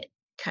didn't get it,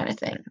 kind of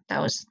thing. That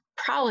was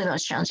probably the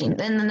most challenging.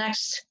 Then the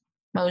next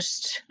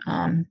most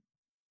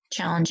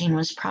challenging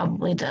was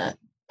probably the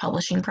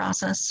publishing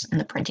process and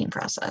the printing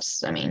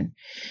process. I mean,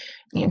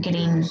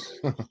 getting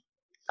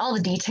all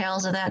the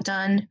details of that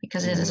done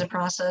because it is a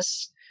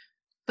process.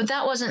 But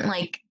that wasn't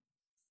like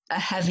a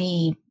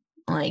heavy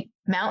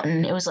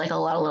mountain. It was like a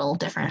lot of little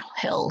different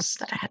hills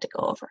that I had to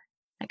go over,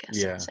 I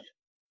guess. Yeah.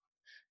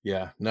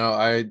 Yeah. No,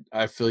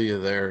 I feel you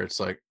there. It's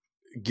like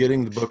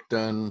getting the book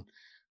done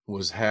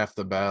was half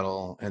the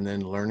battle, and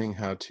then learning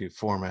how to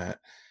format,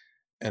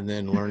 and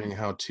then learning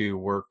how to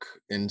work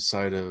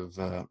inside of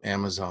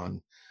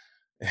Amazon,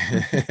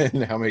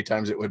 and how many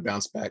times it would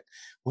bounce back.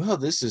 Well,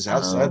 this is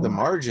outside the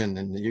margin,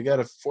 and you got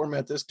to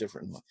format this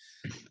differently.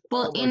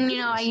 Well,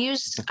 I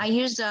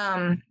used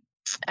an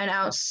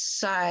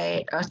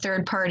outside, a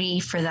third party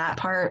for that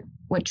part,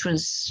 which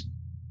was,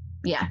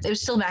 it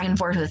was still back and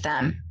forth with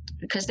them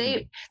because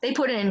they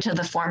put it into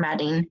the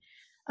formatting.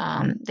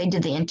 They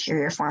did the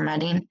interior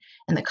formatting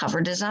and the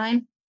cover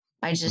design.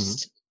 I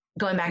just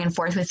going back and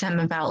forth with them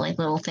about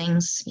little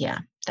things. Yeah,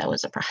 that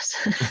was a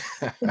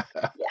process. Yeah.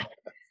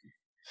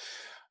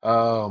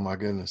 Oh my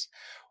goodness.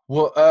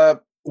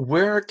 Well,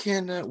 where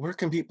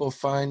can people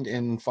find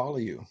and follow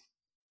you?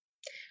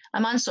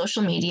 I'm on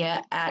social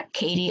media at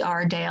Katie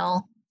R.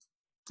 Dale.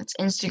 It's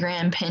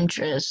Instagram,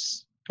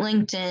 Pinterest,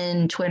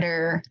 LinkedIn,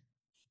 Twitter,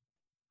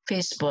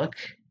 Facebook.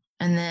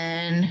 And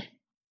then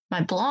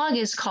my blog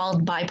is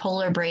called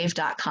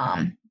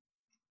bipolarbrave.com.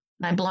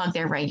 I blog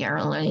there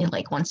regularly,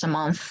 once a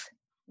month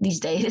these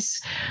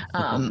days.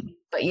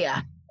 But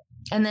yeah.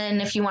 And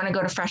then if you want to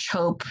go to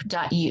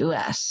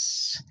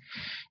freshhope.us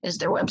is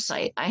their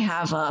website. I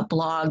have a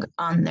blog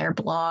on their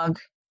blog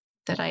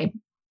that I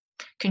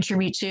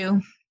contribute to.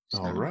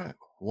 So. All right.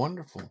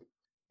 Wonderful.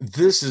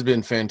 This has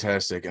been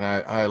fantastic. And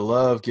I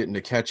love getting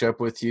to catch up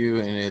with you.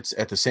 And it's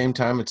at the same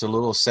time, it's a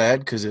little sad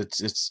because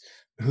it's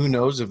who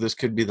knows if this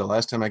could be the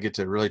last time I get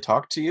to really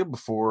talk to you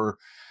before,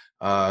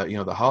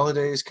 the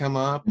holidays come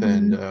up,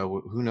 and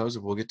who knows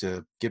if we'll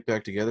get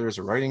back together as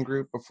a writing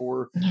group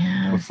before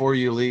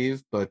you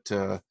leave. But,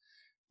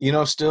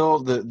 still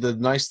the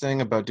nice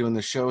thing about doing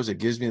the show is it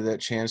gives me that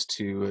chance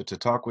to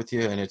talk with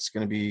you, and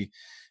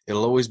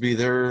it'll always be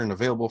there and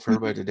available for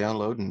everybody to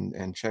download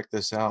and check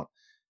this out.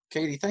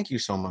 Katie, thank you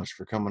so much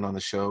for coming on the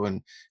show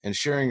and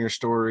sharing your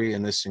story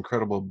and this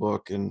incredible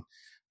book. And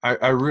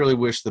I really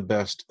wish the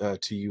best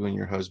to you and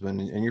your husband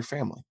and your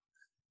family.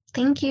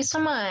 Thank you so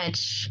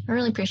much. I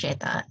really appreciate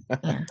that.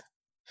 Yeah.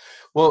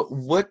 Well,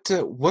 what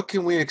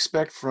can we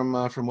expect from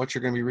what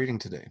you're going to be reading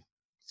today?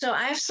 So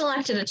I've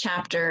selected a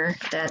chapter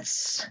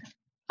that's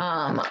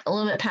a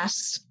little bit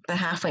past the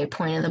halfway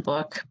point of the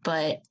book,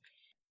 but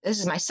this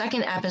is my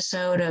second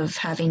episode of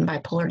having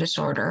bipolar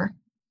disorder,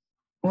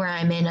 where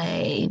I'm in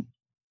a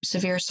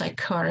severe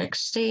psychotic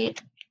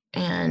state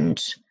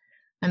and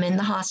I'm in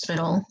the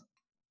hospital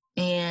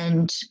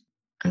and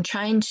I'm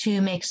trying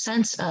to make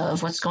sense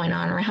of what's going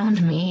on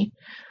around me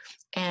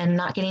and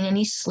not getting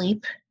any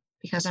sleep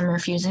because I'm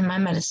refusing my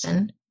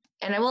medicine.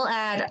 And I will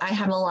add, I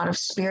have a lot of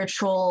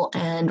spiritual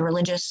and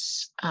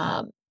religious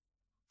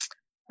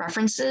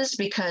references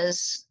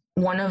because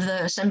one of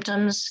the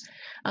symptoms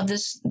of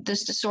this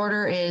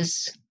disorder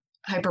is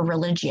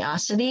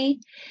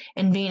hyper-religiosity,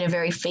 and being a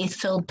very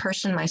faith-filled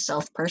person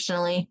myself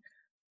personally,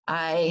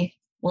 I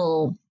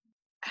will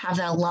have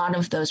a lot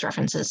of those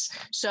references.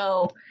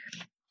 So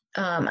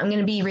I'm going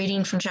to be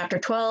reading from chapter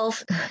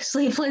 12,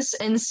 Sleepless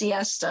in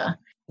Siesta.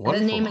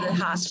 Wonderful. The name of the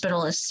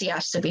hospital is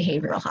Siesta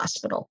Behavioral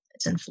Hospital.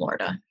 It's in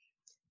Florida.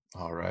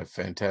 All right,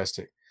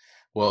 fantastic.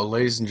 Well,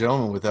 ladies and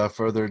gentlemen, without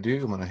further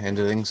ado, I'm going to hand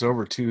things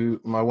over to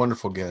my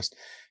wonderful guest,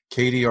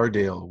 Katie R.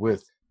 Dale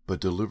with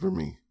But Deliver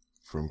Me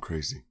from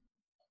Crazy.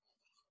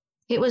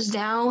 It was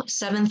now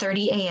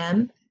 7:30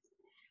 a.m.,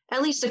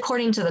 at least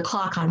according to the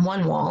clock on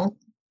one wall.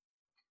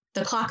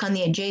 The clock on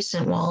the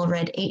adjacent wall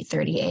read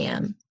 8:30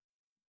 a.m.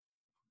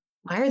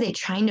 Why are they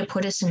trying to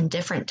put us in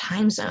different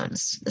time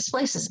zones? This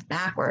place is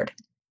backward.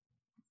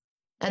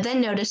 I then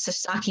noticed a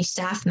stocky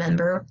staff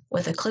member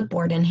with a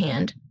clipboard in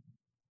hand.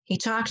 He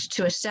talked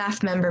to a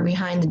staff member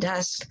behind the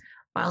desk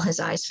while his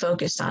eyes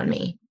focused on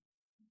me.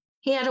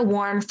 He had a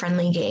warm,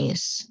 friendly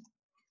gaze.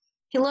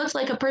 He looked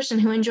like a person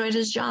who enjoyed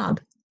his job.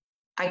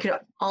 I could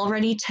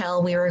already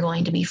tell we were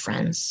going to be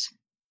friends.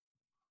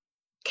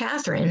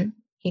 "Catherine,"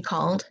 he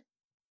called.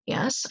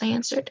 "Yes," I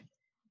answered.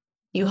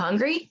 "You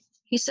hungry?"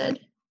 he said.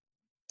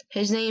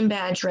 His name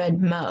badge read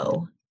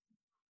Mo.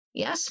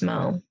 "Yes,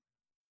 Mo."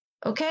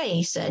 "Okay,"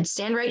 he said,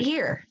 "stand right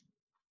here."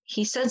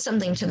 He said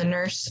something to the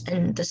nurse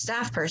and the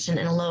staff person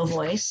in a low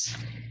voice,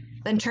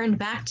 then turned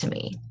back to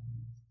me.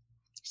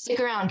 "Stick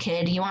around,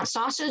 kid. You want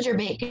sausage or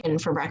bacon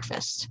for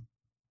breakfast?"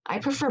 "I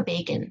prefer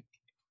bacon."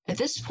 At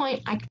this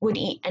point, I would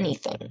eat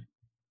anything.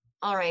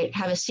 "All right,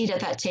 have a seat at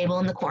that table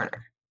in the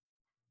corner."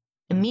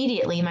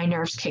 Immediately, my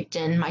nerves kicked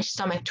in, my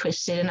stomach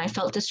twisted, and I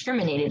felt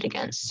discriminated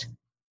against.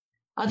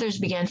 Others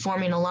began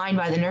forming a line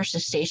by the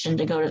nurse's station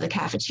to go to the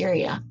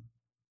cafeteria.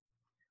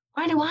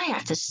 Why do I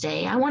have to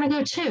stay? I want to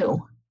go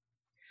too.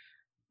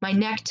 My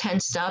neck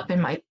tensed up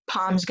and my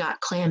palms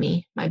got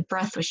clammy. My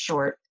breath was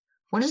short.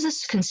 What is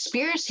this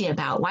conspiracy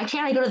about? Why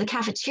can't I go to the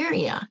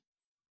cafeteria?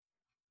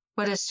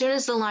 But as soon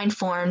as the line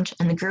formed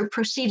and the group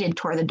proceeded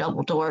toward the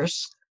double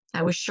doors,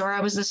 I was sure I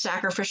was the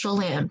sacrificial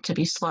lamb to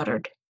be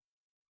slaughtered.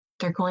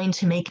 They're going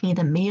to make me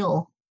the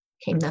meal,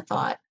 came the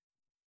thought.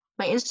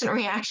 My instant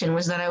reaction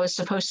was that I was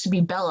supposed to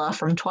be Bella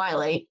from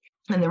Twilight,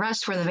 and the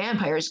rest were the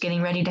vampires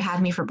getting ready to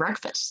have me for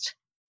breakfast.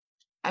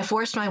 I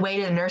forced my way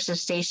to the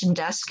nurse's station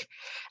desk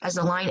as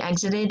the line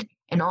exited,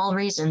 and all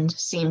reason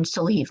seemed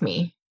to leave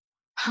me.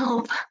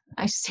 "Help,"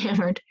 I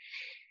stammered.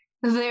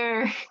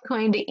 "They're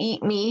going to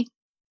eat me,"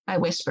 I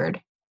whispered.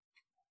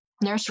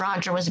 Nurse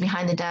Roger was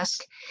behind the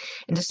desk,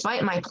 and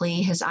despite my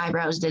plea, his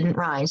eyebrows didn't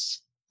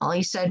rise. All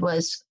he said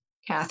was,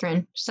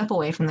 "Catherine, step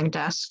away from the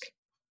desk."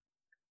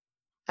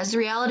 As the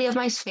reality of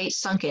my fate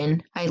sunk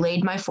in, I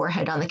laid my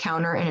forehead on the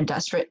counter in a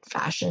desperate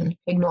fashion,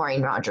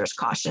 ignoring Roger's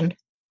caution.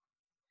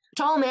 A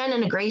tall man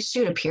in a gray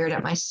suit appeared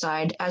at my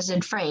side, as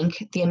did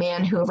Frank, the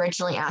man who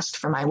originally asked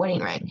for my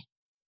wedding ring.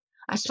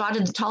 I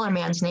spotted the taller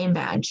man's name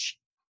badge.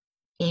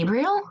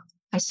 "Gabriel?"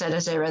 I said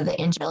as I read the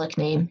angelic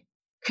name.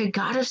 Could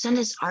God have sent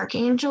his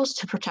archangels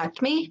to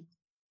protect me?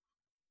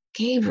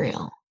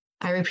 "Gabriel."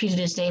 I repeated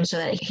his name so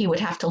that he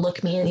would have to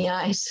look me in the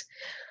eyes.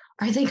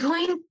 "Are they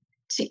going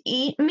to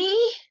eat me?"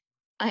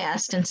 I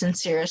asked in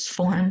sincerest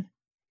form.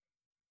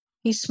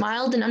 He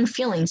smiled an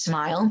unfeeling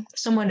smile,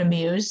 somewhat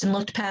amused, and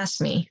looked past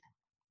me.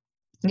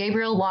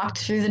 Gabriel walked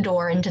through the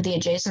door into the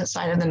adjacent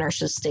side of the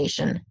nurse's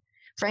station.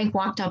 Frank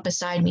walked up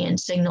beside me and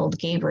signaled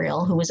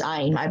Gabriel, who was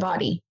eyeing my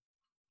body.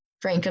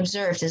 Frank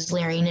observed his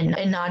leering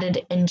and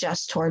nodded in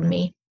jest toward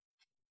me.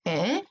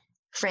 "Eh?"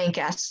 Frank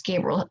asked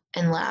Gabriel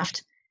and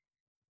laughed.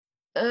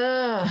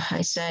 "Ugh,"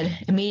 I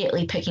said,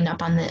 immediately picking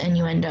up on the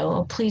innuendo.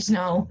 "Oh, please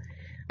no."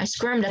 I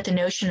squirmed at the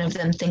notion of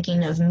them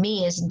thinking of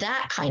me as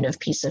that kind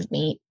of piece of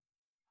meat.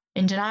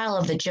 In denial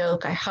of the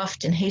joke, I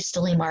huffed and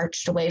hastily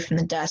marched away from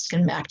the desk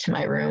and back to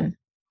my room.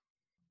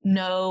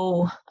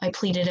 "No," I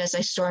pleaded as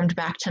I stormed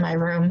back to my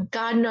room.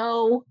 "God,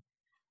 no."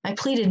 I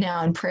pleaded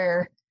now in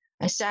prayer.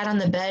 I sat on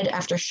the bed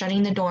after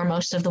shutting the door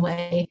most of the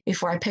way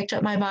before I picked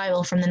up my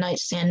Bible from the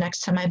nightstand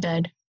next to my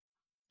bed.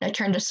 I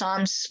turned to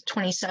Psalms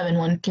 27,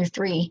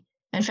 1-3,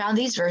 and found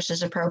these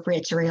verses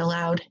appropriate to read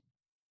aloud.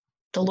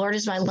 "The Lord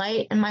is my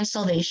light and my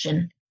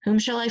salvation. Whom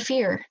shall I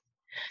fear?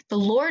 The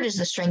Lord is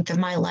the strength of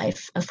my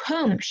life. Of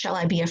whom shall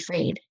I be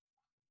afraid?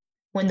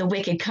 When the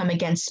wicked come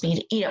against me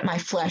to eat up my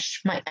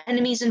flesh, my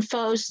enemies and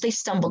foes, they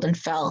stumbled and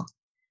fell.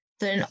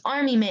 Though an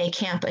army may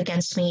camp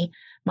against me,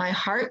 my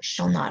heart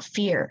shall not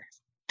fear.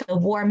 Though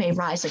war may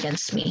rise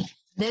against me,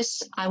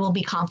 this I will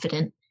be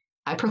confident."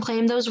 I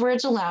proclaimed those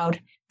words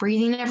aloud,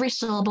 breathing every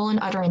syllable in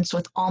utterance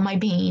with all my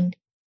being.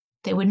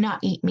 They would not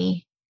eat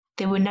me.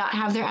 They would not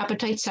have their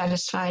appetite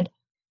satisfied.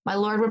 My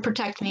Lord would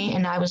protect me,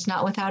 and I was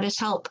not without his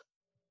help.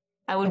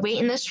 I would wait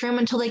in this room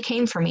until they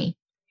came for me.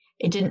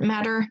 It didn't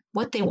matter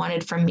what they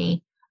wanted from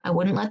me. I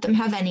wouldn't let them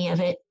have any of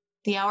it.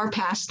 The hour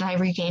passed, and I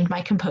regained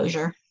my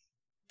composure.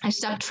 I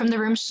stepped from the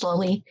room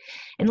slowly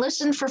and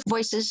listened for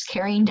voices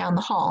carrying down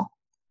the hall.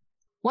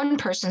 One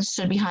person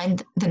stood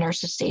behind the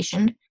nurse's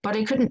station, but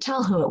I couldn't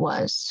tell who it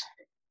was.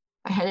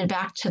 I headed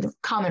back to the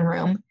common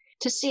room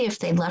to see if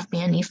they'd left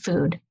me any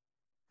food.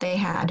 They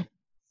had.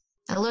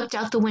 I looked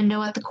out the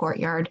window at the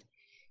courtyard.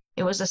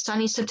 It was a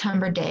sunny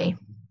September day.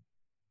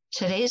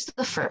 Today's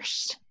the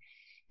 1st.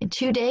 In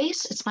 2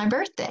 days, it's my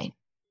birthday.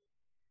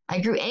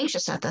 I grew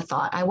anxious at the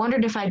thought. I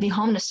wondered if I'd be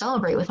home to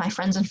celebrate with my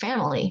friends and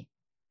family.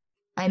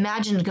 I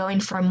imagined going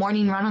for a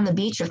morning run on the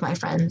beach with my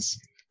friends,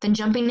 then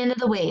jumping into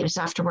the waves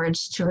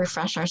afterwards to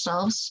refresh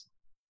ourselves.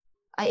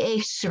 I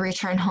ached to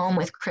return home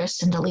with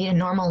Chris and to lead a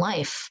normal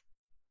life.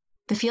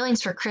 The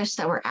feelings for Chris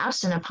that were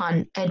absent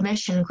upon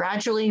admission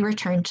gradually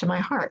returned to my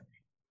heart.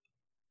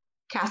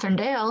 Catherine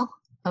Dale,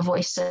 a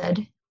voice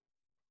said.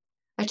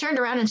 I turned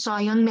around and saw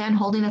a young man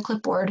holding a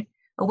clipboard,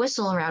 a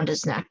whistle around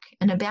his neck,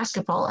 and a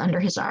basketball under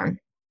his arm.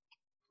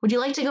 Would you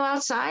like to go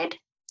outside?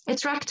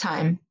 It's rec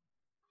time.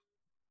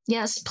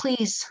 Yes,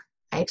 please,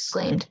 I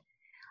exclaimed.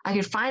 I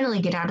could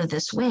finally get out of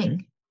this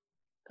wing.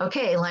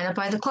 Okay, line up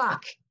by the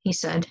clock, he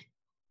said.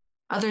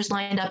 Others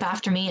lined up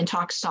after me and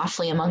talked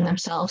softly among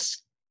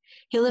themselves.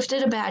 He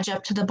lifted a badge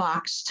up to the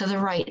box to the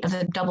right of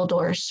the double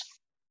doors.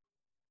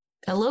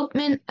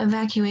 Elopement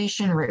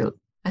evacuation route,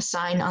 a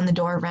sign on the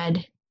door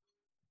read.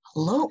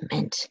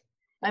 Elopement?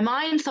 My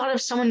mind thought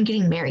of someone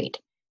getting married,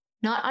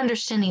 not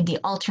understanding the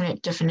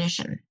alternate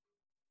definition.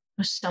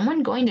 Was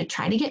someone going to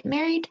try to get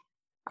married?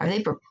 Are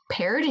they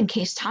prepared in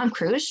case Tom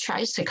Cruise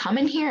tries to come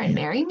in here and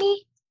marry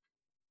me?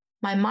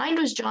 My mind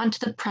was drawn to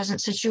the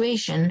present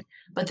situation,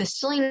 but the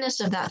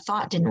silliness of that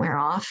thought didn't wear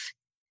off.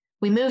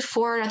 We moved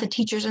forward at the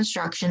teacher's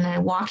instruction, and I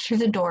walked through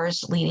the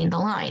doors leading the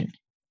line.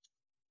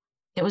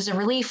 It was a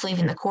relief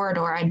leaving the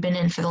corridor I'd been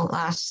in for the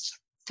last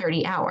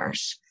 30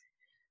 hours.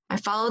 I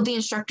followed the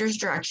instructor's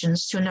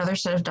directions to another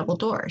set of double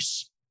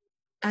doors.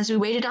 As we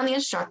waited on the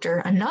instructor,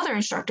 another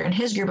instructor and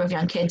his group of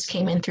young kids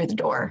came in through the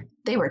door.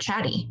 They were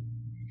chatty.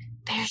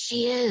 There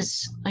she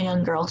is, a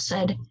young girl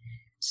said.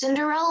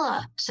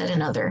 Cinderella, said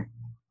another.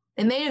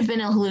 It may have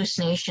been a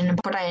hallucination,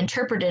 but I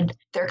interpreted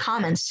their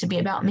comments to be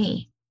about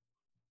me.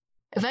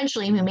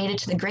 Eventually, we made it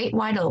to the great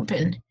wide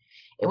open.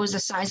 It was the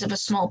size of a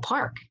small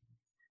park.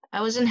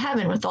 I was in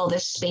heaven with all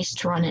this space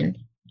to run in.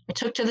 I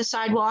took to the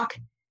sidewalk,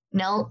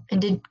 knelt, and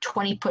did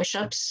 20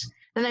 push-ups.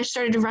 Then I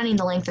started running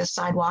the length of the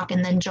sidewalk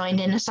and then joined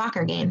in a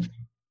soccer game.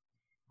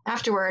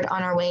 Afterward,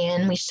 on our way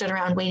in, we stood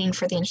around waiting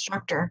for the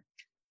instructor.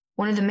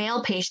 One of the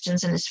male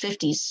patients in his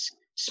 50s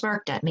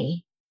smirked at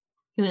me.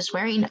 He was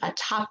wearing a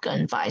Top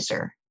Gun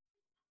visor.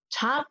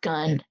 Top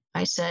Gun,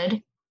 I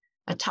said.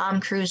 A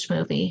Tom Cruise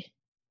movie.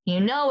 You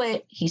know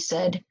it, he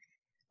said.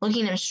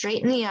 Looking him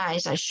straight in the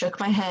eyes, I shook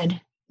my head.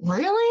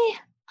 Really?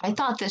 I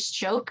thought this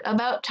joke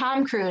about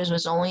Tom Cruise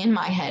was only in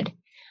my head.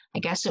 I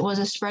guess it was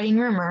a spreading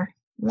rumor.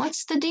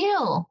 What's the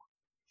deal?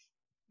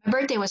 My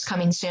birthday was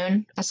coming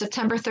soon. As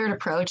September 3rd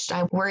approached,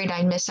 I worried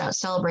I'd miss out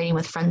celebrating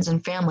with friends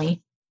and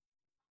family.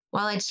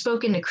 While I'd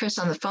spoken to Chris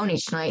on the phone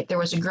each night, there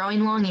was a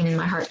growing longing in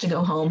my heart to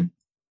go home.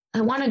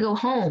 I want to go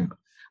home.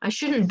 I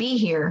shouldn't be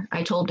here,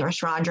 I told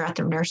Nurse Roger at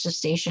the nurse's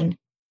station.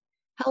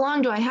 How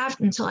long do I have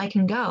until I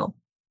can go?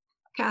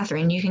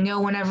 Catherine, you can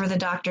go whenever the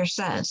doctor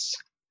says.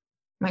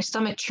 My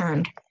stomach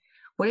churned.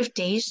 What if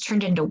days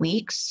turned into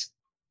weeks?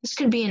 This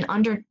could be an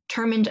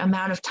undetermined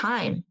amount of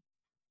time.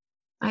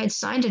 I had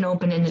signed an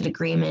open-ended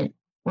agreement.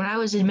 When I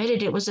was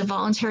admitted, it was a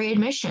voluntary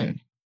admission.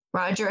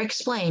 Roger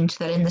explained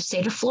that in the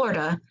state of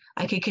Florida,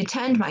 I could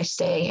contend my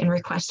stay and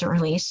request a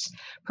release,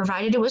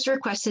 provided it was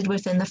requested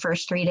within the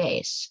first 3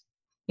 days.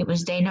 It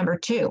was day number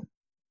 2.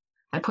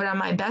 I put on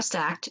my best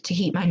act to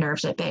keep my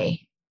nerves at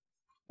bay.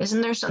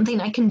 Isn't there something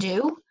I can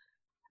do?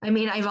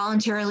 I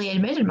voluntarily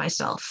admitted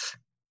myself.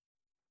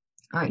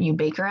 Aren't you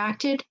Baker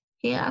acted?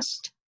 He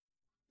asked.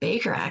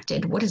 Baker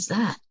acted? What is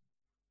that?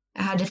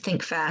 I had to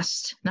think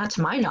fast. Not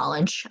to my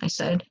knowledge, I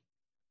said.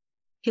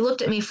 He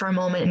looked at me for a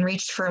moment and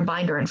reached for a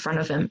binder in front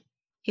of him.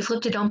 He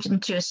flipped it open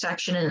to a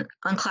section and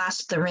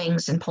unclasped the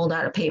rings and pulled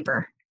out a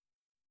paper.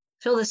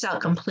 Fill this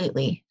out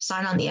completely.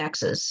 Sign on the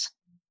X's.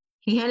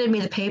 He handed me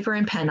the paper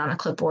and pen on a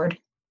clipboard.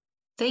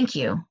 Thank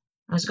you.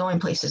 I was going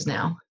places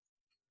now.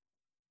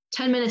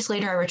 10 minutes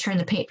later, I returned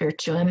the paper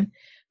to him.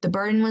 The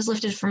burden was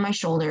lifted from my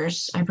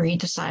shoulders. I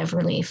breathed a sigh of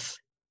relief.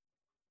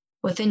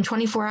 Within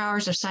 24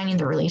 hours of signing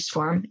the release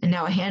form, and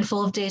now a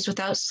handful of days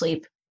without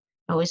sleep,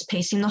 I was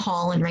pacing the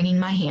hall and wringing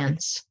my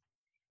hands.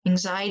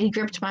 Anxiety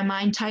gripped my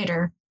mind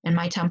tighter, and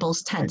my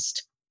temples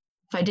tensed.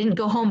 If I didn't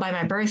go home by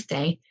my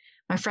birthday,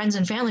 my friends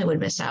and family would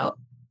miss out.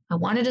 I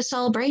wanted a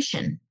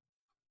celebration.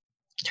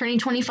 Turning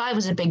 25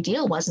 was a big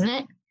deal, wasn't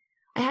it?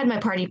 I had my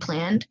party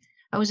planned.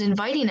 I was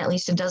inviting at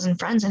least a dozen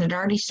friends and had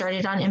already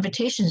started on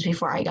invitations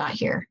before I got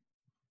here.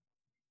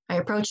 I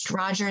approached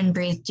Roger and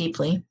breathed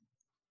deeply.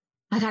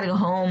 I gotta go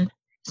home.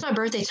 It's my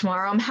birthday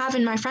tomorrow. I'm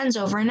having my friends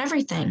over and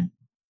everything.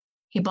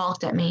 He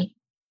balked at me.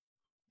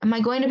 Am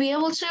I going to be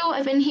able to?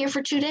 I've been here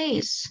for 2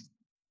 days.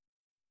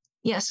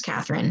 Yes,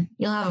 Catherine,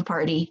 you'll have a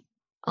party.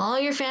 All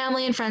your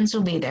family and friends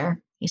will be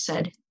there, he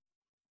said.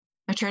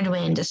 I turned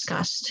away in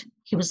disgust.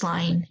 He was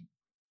lying.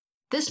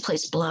 This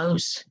place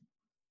blows.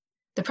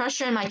 The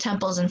pressure in my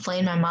temples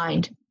inflamed my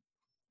mind.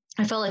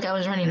 I felt like I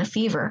was running a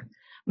fever.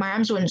 My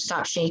arms wouldn't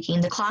stop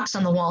shaking. The clocks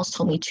on the walls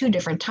told me 2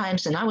 different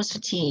times, and I was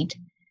fatigued.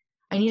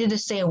 I needed to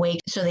stay awake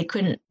so they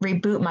couldn't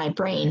reboot my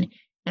brain,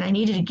 and I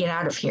needed to get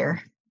out of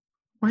here.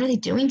 What are they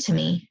doing to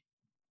me?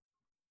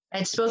 I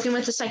had spoken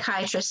with the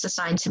psychiatrists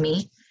assigned to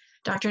me,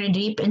 Dr.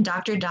 Nadeep and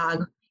Dr.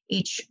 Dog,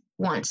 each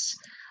once.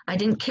 I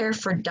didn't care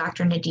for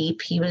Dr.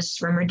 Nadeep. He was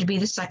rumored to be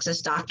the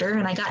sexist doctor,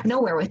 and I got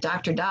nowhere with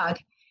Dr. Dog.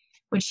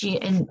 When she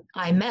and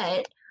I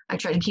met, I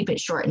tried to keep it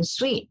short and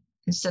sweet,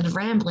 instead of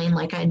rambling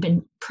like I'd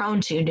been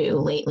prone to do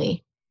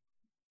lately.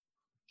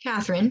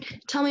 Catherine,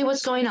 tell me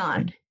what's going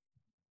on.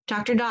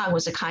 Dr. Dog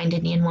was a kind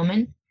Indian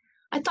woman.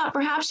 I thought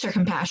perhaps her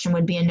compassion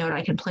would be a note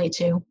I could play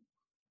to.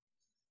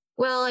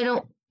 Well, I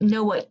don't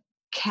know what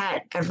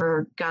cat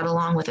ever got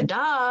along with a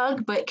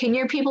dog, but can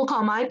your people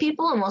call my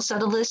people and we'll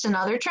settle this in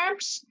other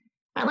terms?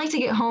 I'd like to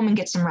get home and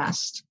get some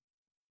rest.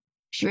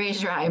 She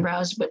raised her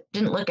eyebrows, but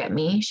didn't look at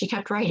me. She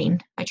kept writing.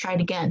 I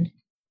tried again.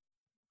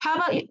 How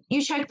about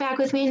you check back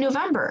with me in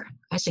November?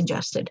 I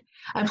suggested.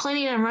 I'm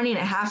planning on running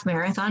a half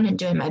marathon and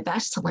doing my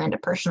best to land a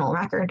personal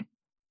record.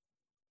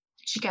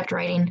 She kept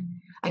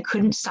writing. I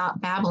couldn't stop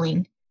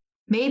babbling.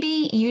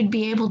 Maybe you'd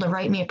be able to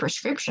write me a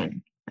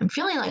prescription. I'm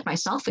feeling like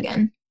myself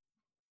again.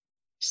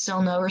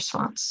 Still no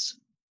response.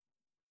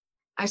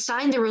 I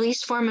signed the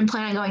release form and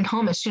plan on going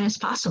home as soon as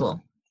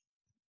possible.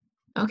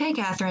 Okay,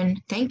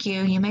 Catherine, thank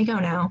you. You may go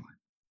now.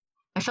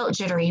 I felt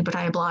jittery, but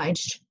I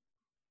obliged.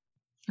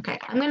 Okay,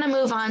 I'm going to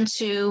move on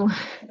to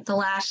the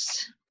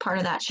last part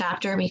of that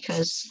chapter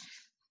because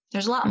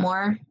there's a lot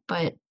more,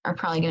 but are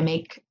probably going to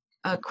make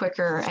a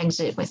quicker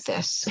exit with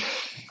this.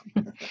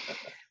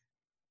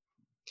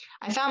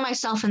 I found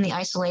myself in the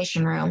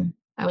isolation room.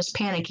 I was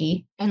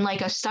panicky, and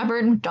like a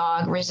stubborn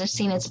dog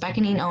resisting its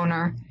beckoning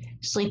owner,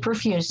 sleep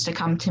refused to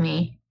come to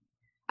me.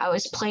 I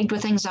was plagued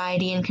with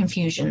anxiety and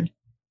confusion.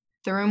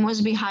 The room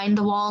was behind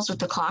the walls with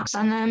the clocks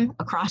on them,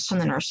 across from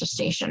the nurse's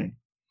station.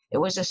 It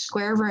was a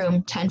square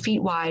room, 10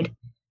 feet wide,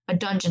 a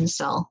dungeon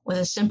cell, with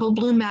a simple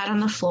blue mat on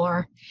the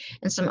floor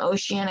and some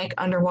oceanic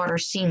underwater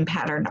scene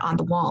patterned on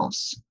the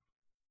walls.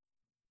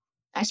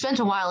 I spent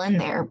a while in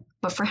there,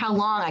 but for how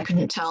long I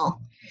couldn't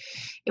tell.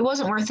 It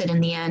wasn't worth it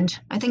in the end.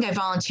 I think I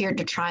volunteered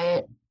to try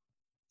it.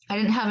 I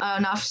didn't have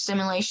enough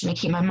stimulation to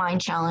keep my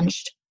mind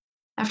challenged.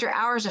 After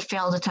hours of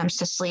failed attempts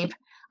to sleep,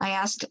 I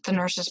asked the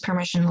nurses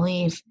permission to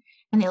leave,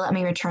 and they let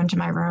me return to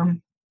my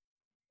room.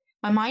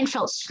 My mind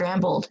felt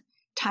scrambled.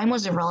 Time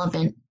was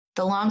irrelevant.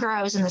 The longer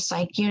I was in the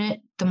psych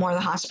unit, the more the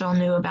hospital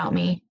knew about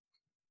me.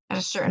 At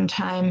a certain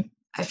time,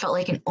 I felt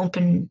like an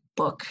open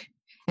book,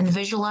 and the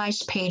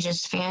visualized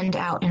pages fanned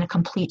out in a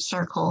complete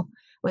circle,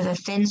 with a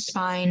thin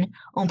spine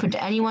open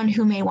to anyone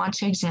who may want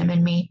to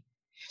examine me.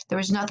 There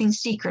was nothing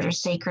secret or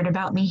sacred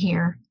about me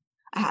here.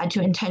 I had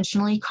to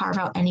intentionally carve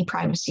out any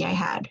privacy I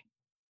had.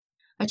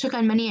 I took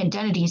on many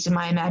identities in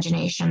my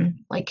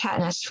imagination, like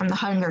Katniss from the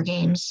Hunger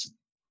Games,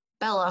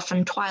 Bella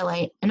from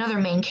Twilight, and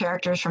other main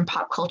characters from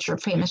pop culture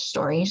famous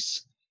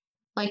stories.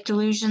 Like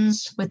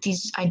delusions with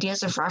these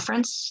ideas of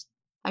reference,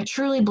 I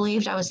truly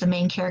believed I was the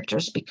main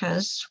characters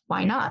because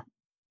why not?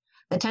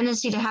 The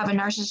tendency to have a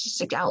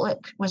narcissistic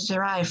outlook was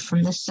derived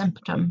from this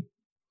symptom.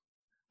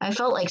 I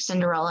felt like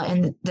Cinderella,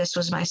 and this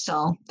was my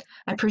cell.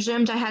 I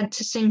presumed I had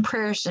to sing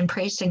prayers and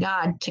praise to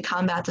God to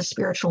combat the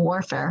spiritual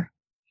warfare.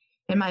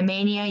 In my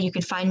mania, you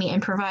could find me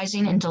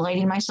improvising and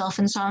delighting myself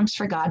in songs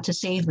for God to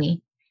save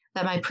me,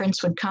 that my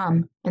prince would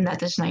come, and that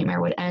this nightmare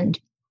would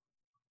end.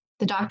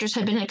 The doctors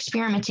had been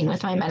experimenting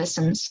with my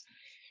medicines,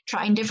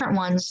 trying different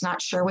ones,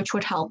 not sure which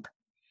would help.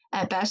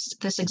 At best,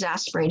 this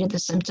exacerbated the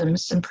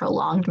symptoms and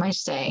prolonged my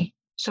stay,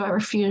 so I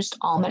refused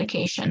all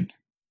medication.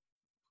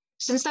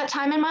 Since that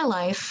time in my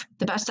life,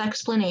 the best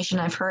explanation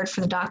I've heard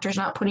for the doctors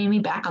not putting me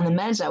back on the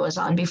meds I was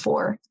on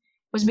before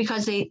was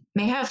because they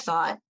may have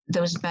thought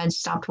those meds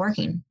stopped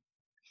working.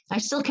 I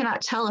still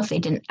cannot tell if they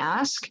didn't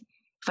ask,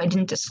 if I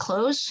didn't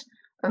disclose,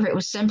 or if it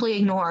was simply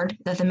ignored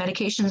that the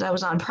medications I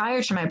was on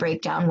prior to my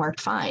breakdown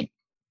worked fine.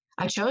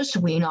 I chose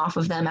to wean off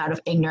of them out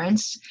of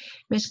ignorance,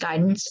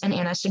 misguidance, and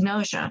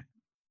anosognosia.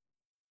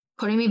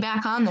 Putting me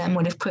back on them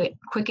would have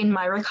quickened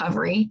my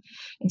recovery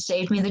and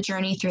saved me the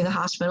journey through the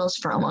hospitals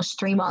for almost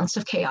 3 months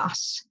of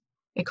chaos.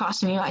 It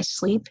cost me my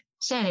sleep,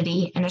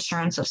 sanity, and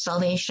assurance of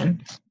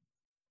salvation.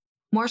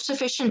 More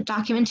sufficient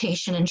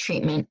documentation and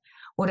treatment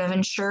would have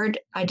ensured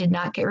I did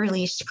not get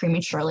released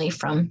prematurely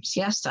from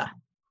siesta.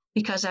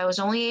 Because I was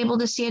only able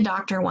to see a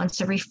doctor once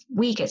every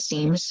week, it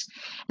seems,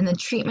 and the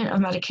treatment of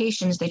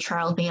medications they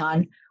trialed me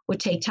on would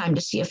take time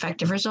to see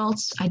effective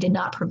results, I did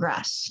not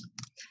progress.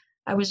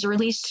 I was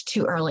released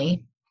too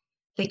early.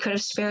 They could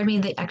have spared me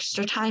the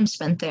extra time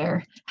spent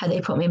there had they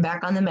put me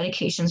back on the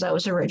medications I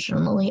was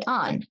originally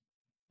on,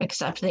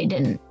 except they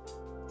didn't.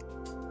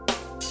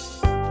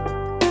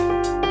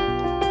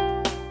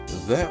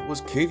 That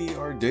was Katie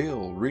R.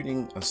 Dale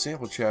reading a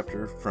sample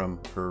chapter from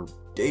her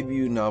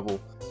debut novel,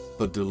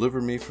 But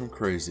Deliver Me from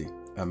Crazy,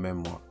 a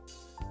memoir.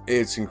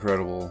 It's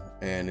incredible,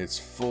 and it's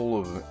full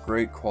of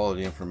great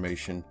quality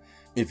information.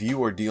 If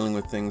you are dealing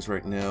with things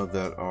right now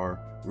that are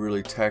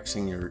really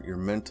taxing your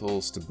mental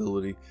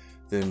stability,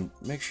 then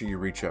make sure you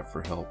reach out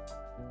for help.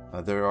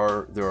 There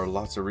are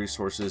lots of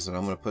resources, and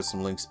I'm going to put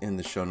some links in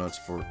the show notes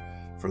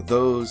for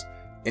those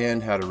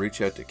and how to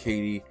reach out to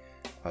Katie.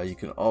 You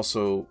can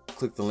also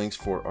click the links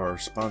for our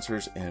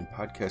sponsors and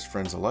podcast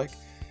friends alike,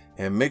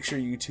 and make sure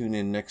you tune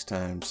in next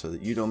time so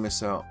that you don't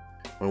miss out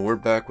when we're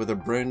back with a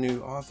brand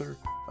new author,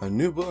 a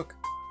new book,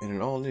 and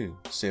an all new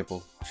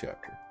sample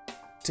chapter.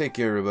 Take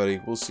care,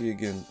 everybody. We'll see you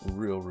again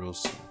real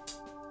soon.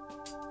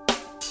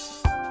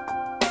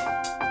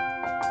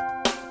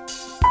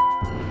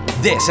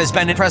 This has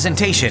been a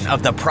presentation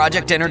of the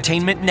Project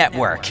Entertainment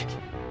Network.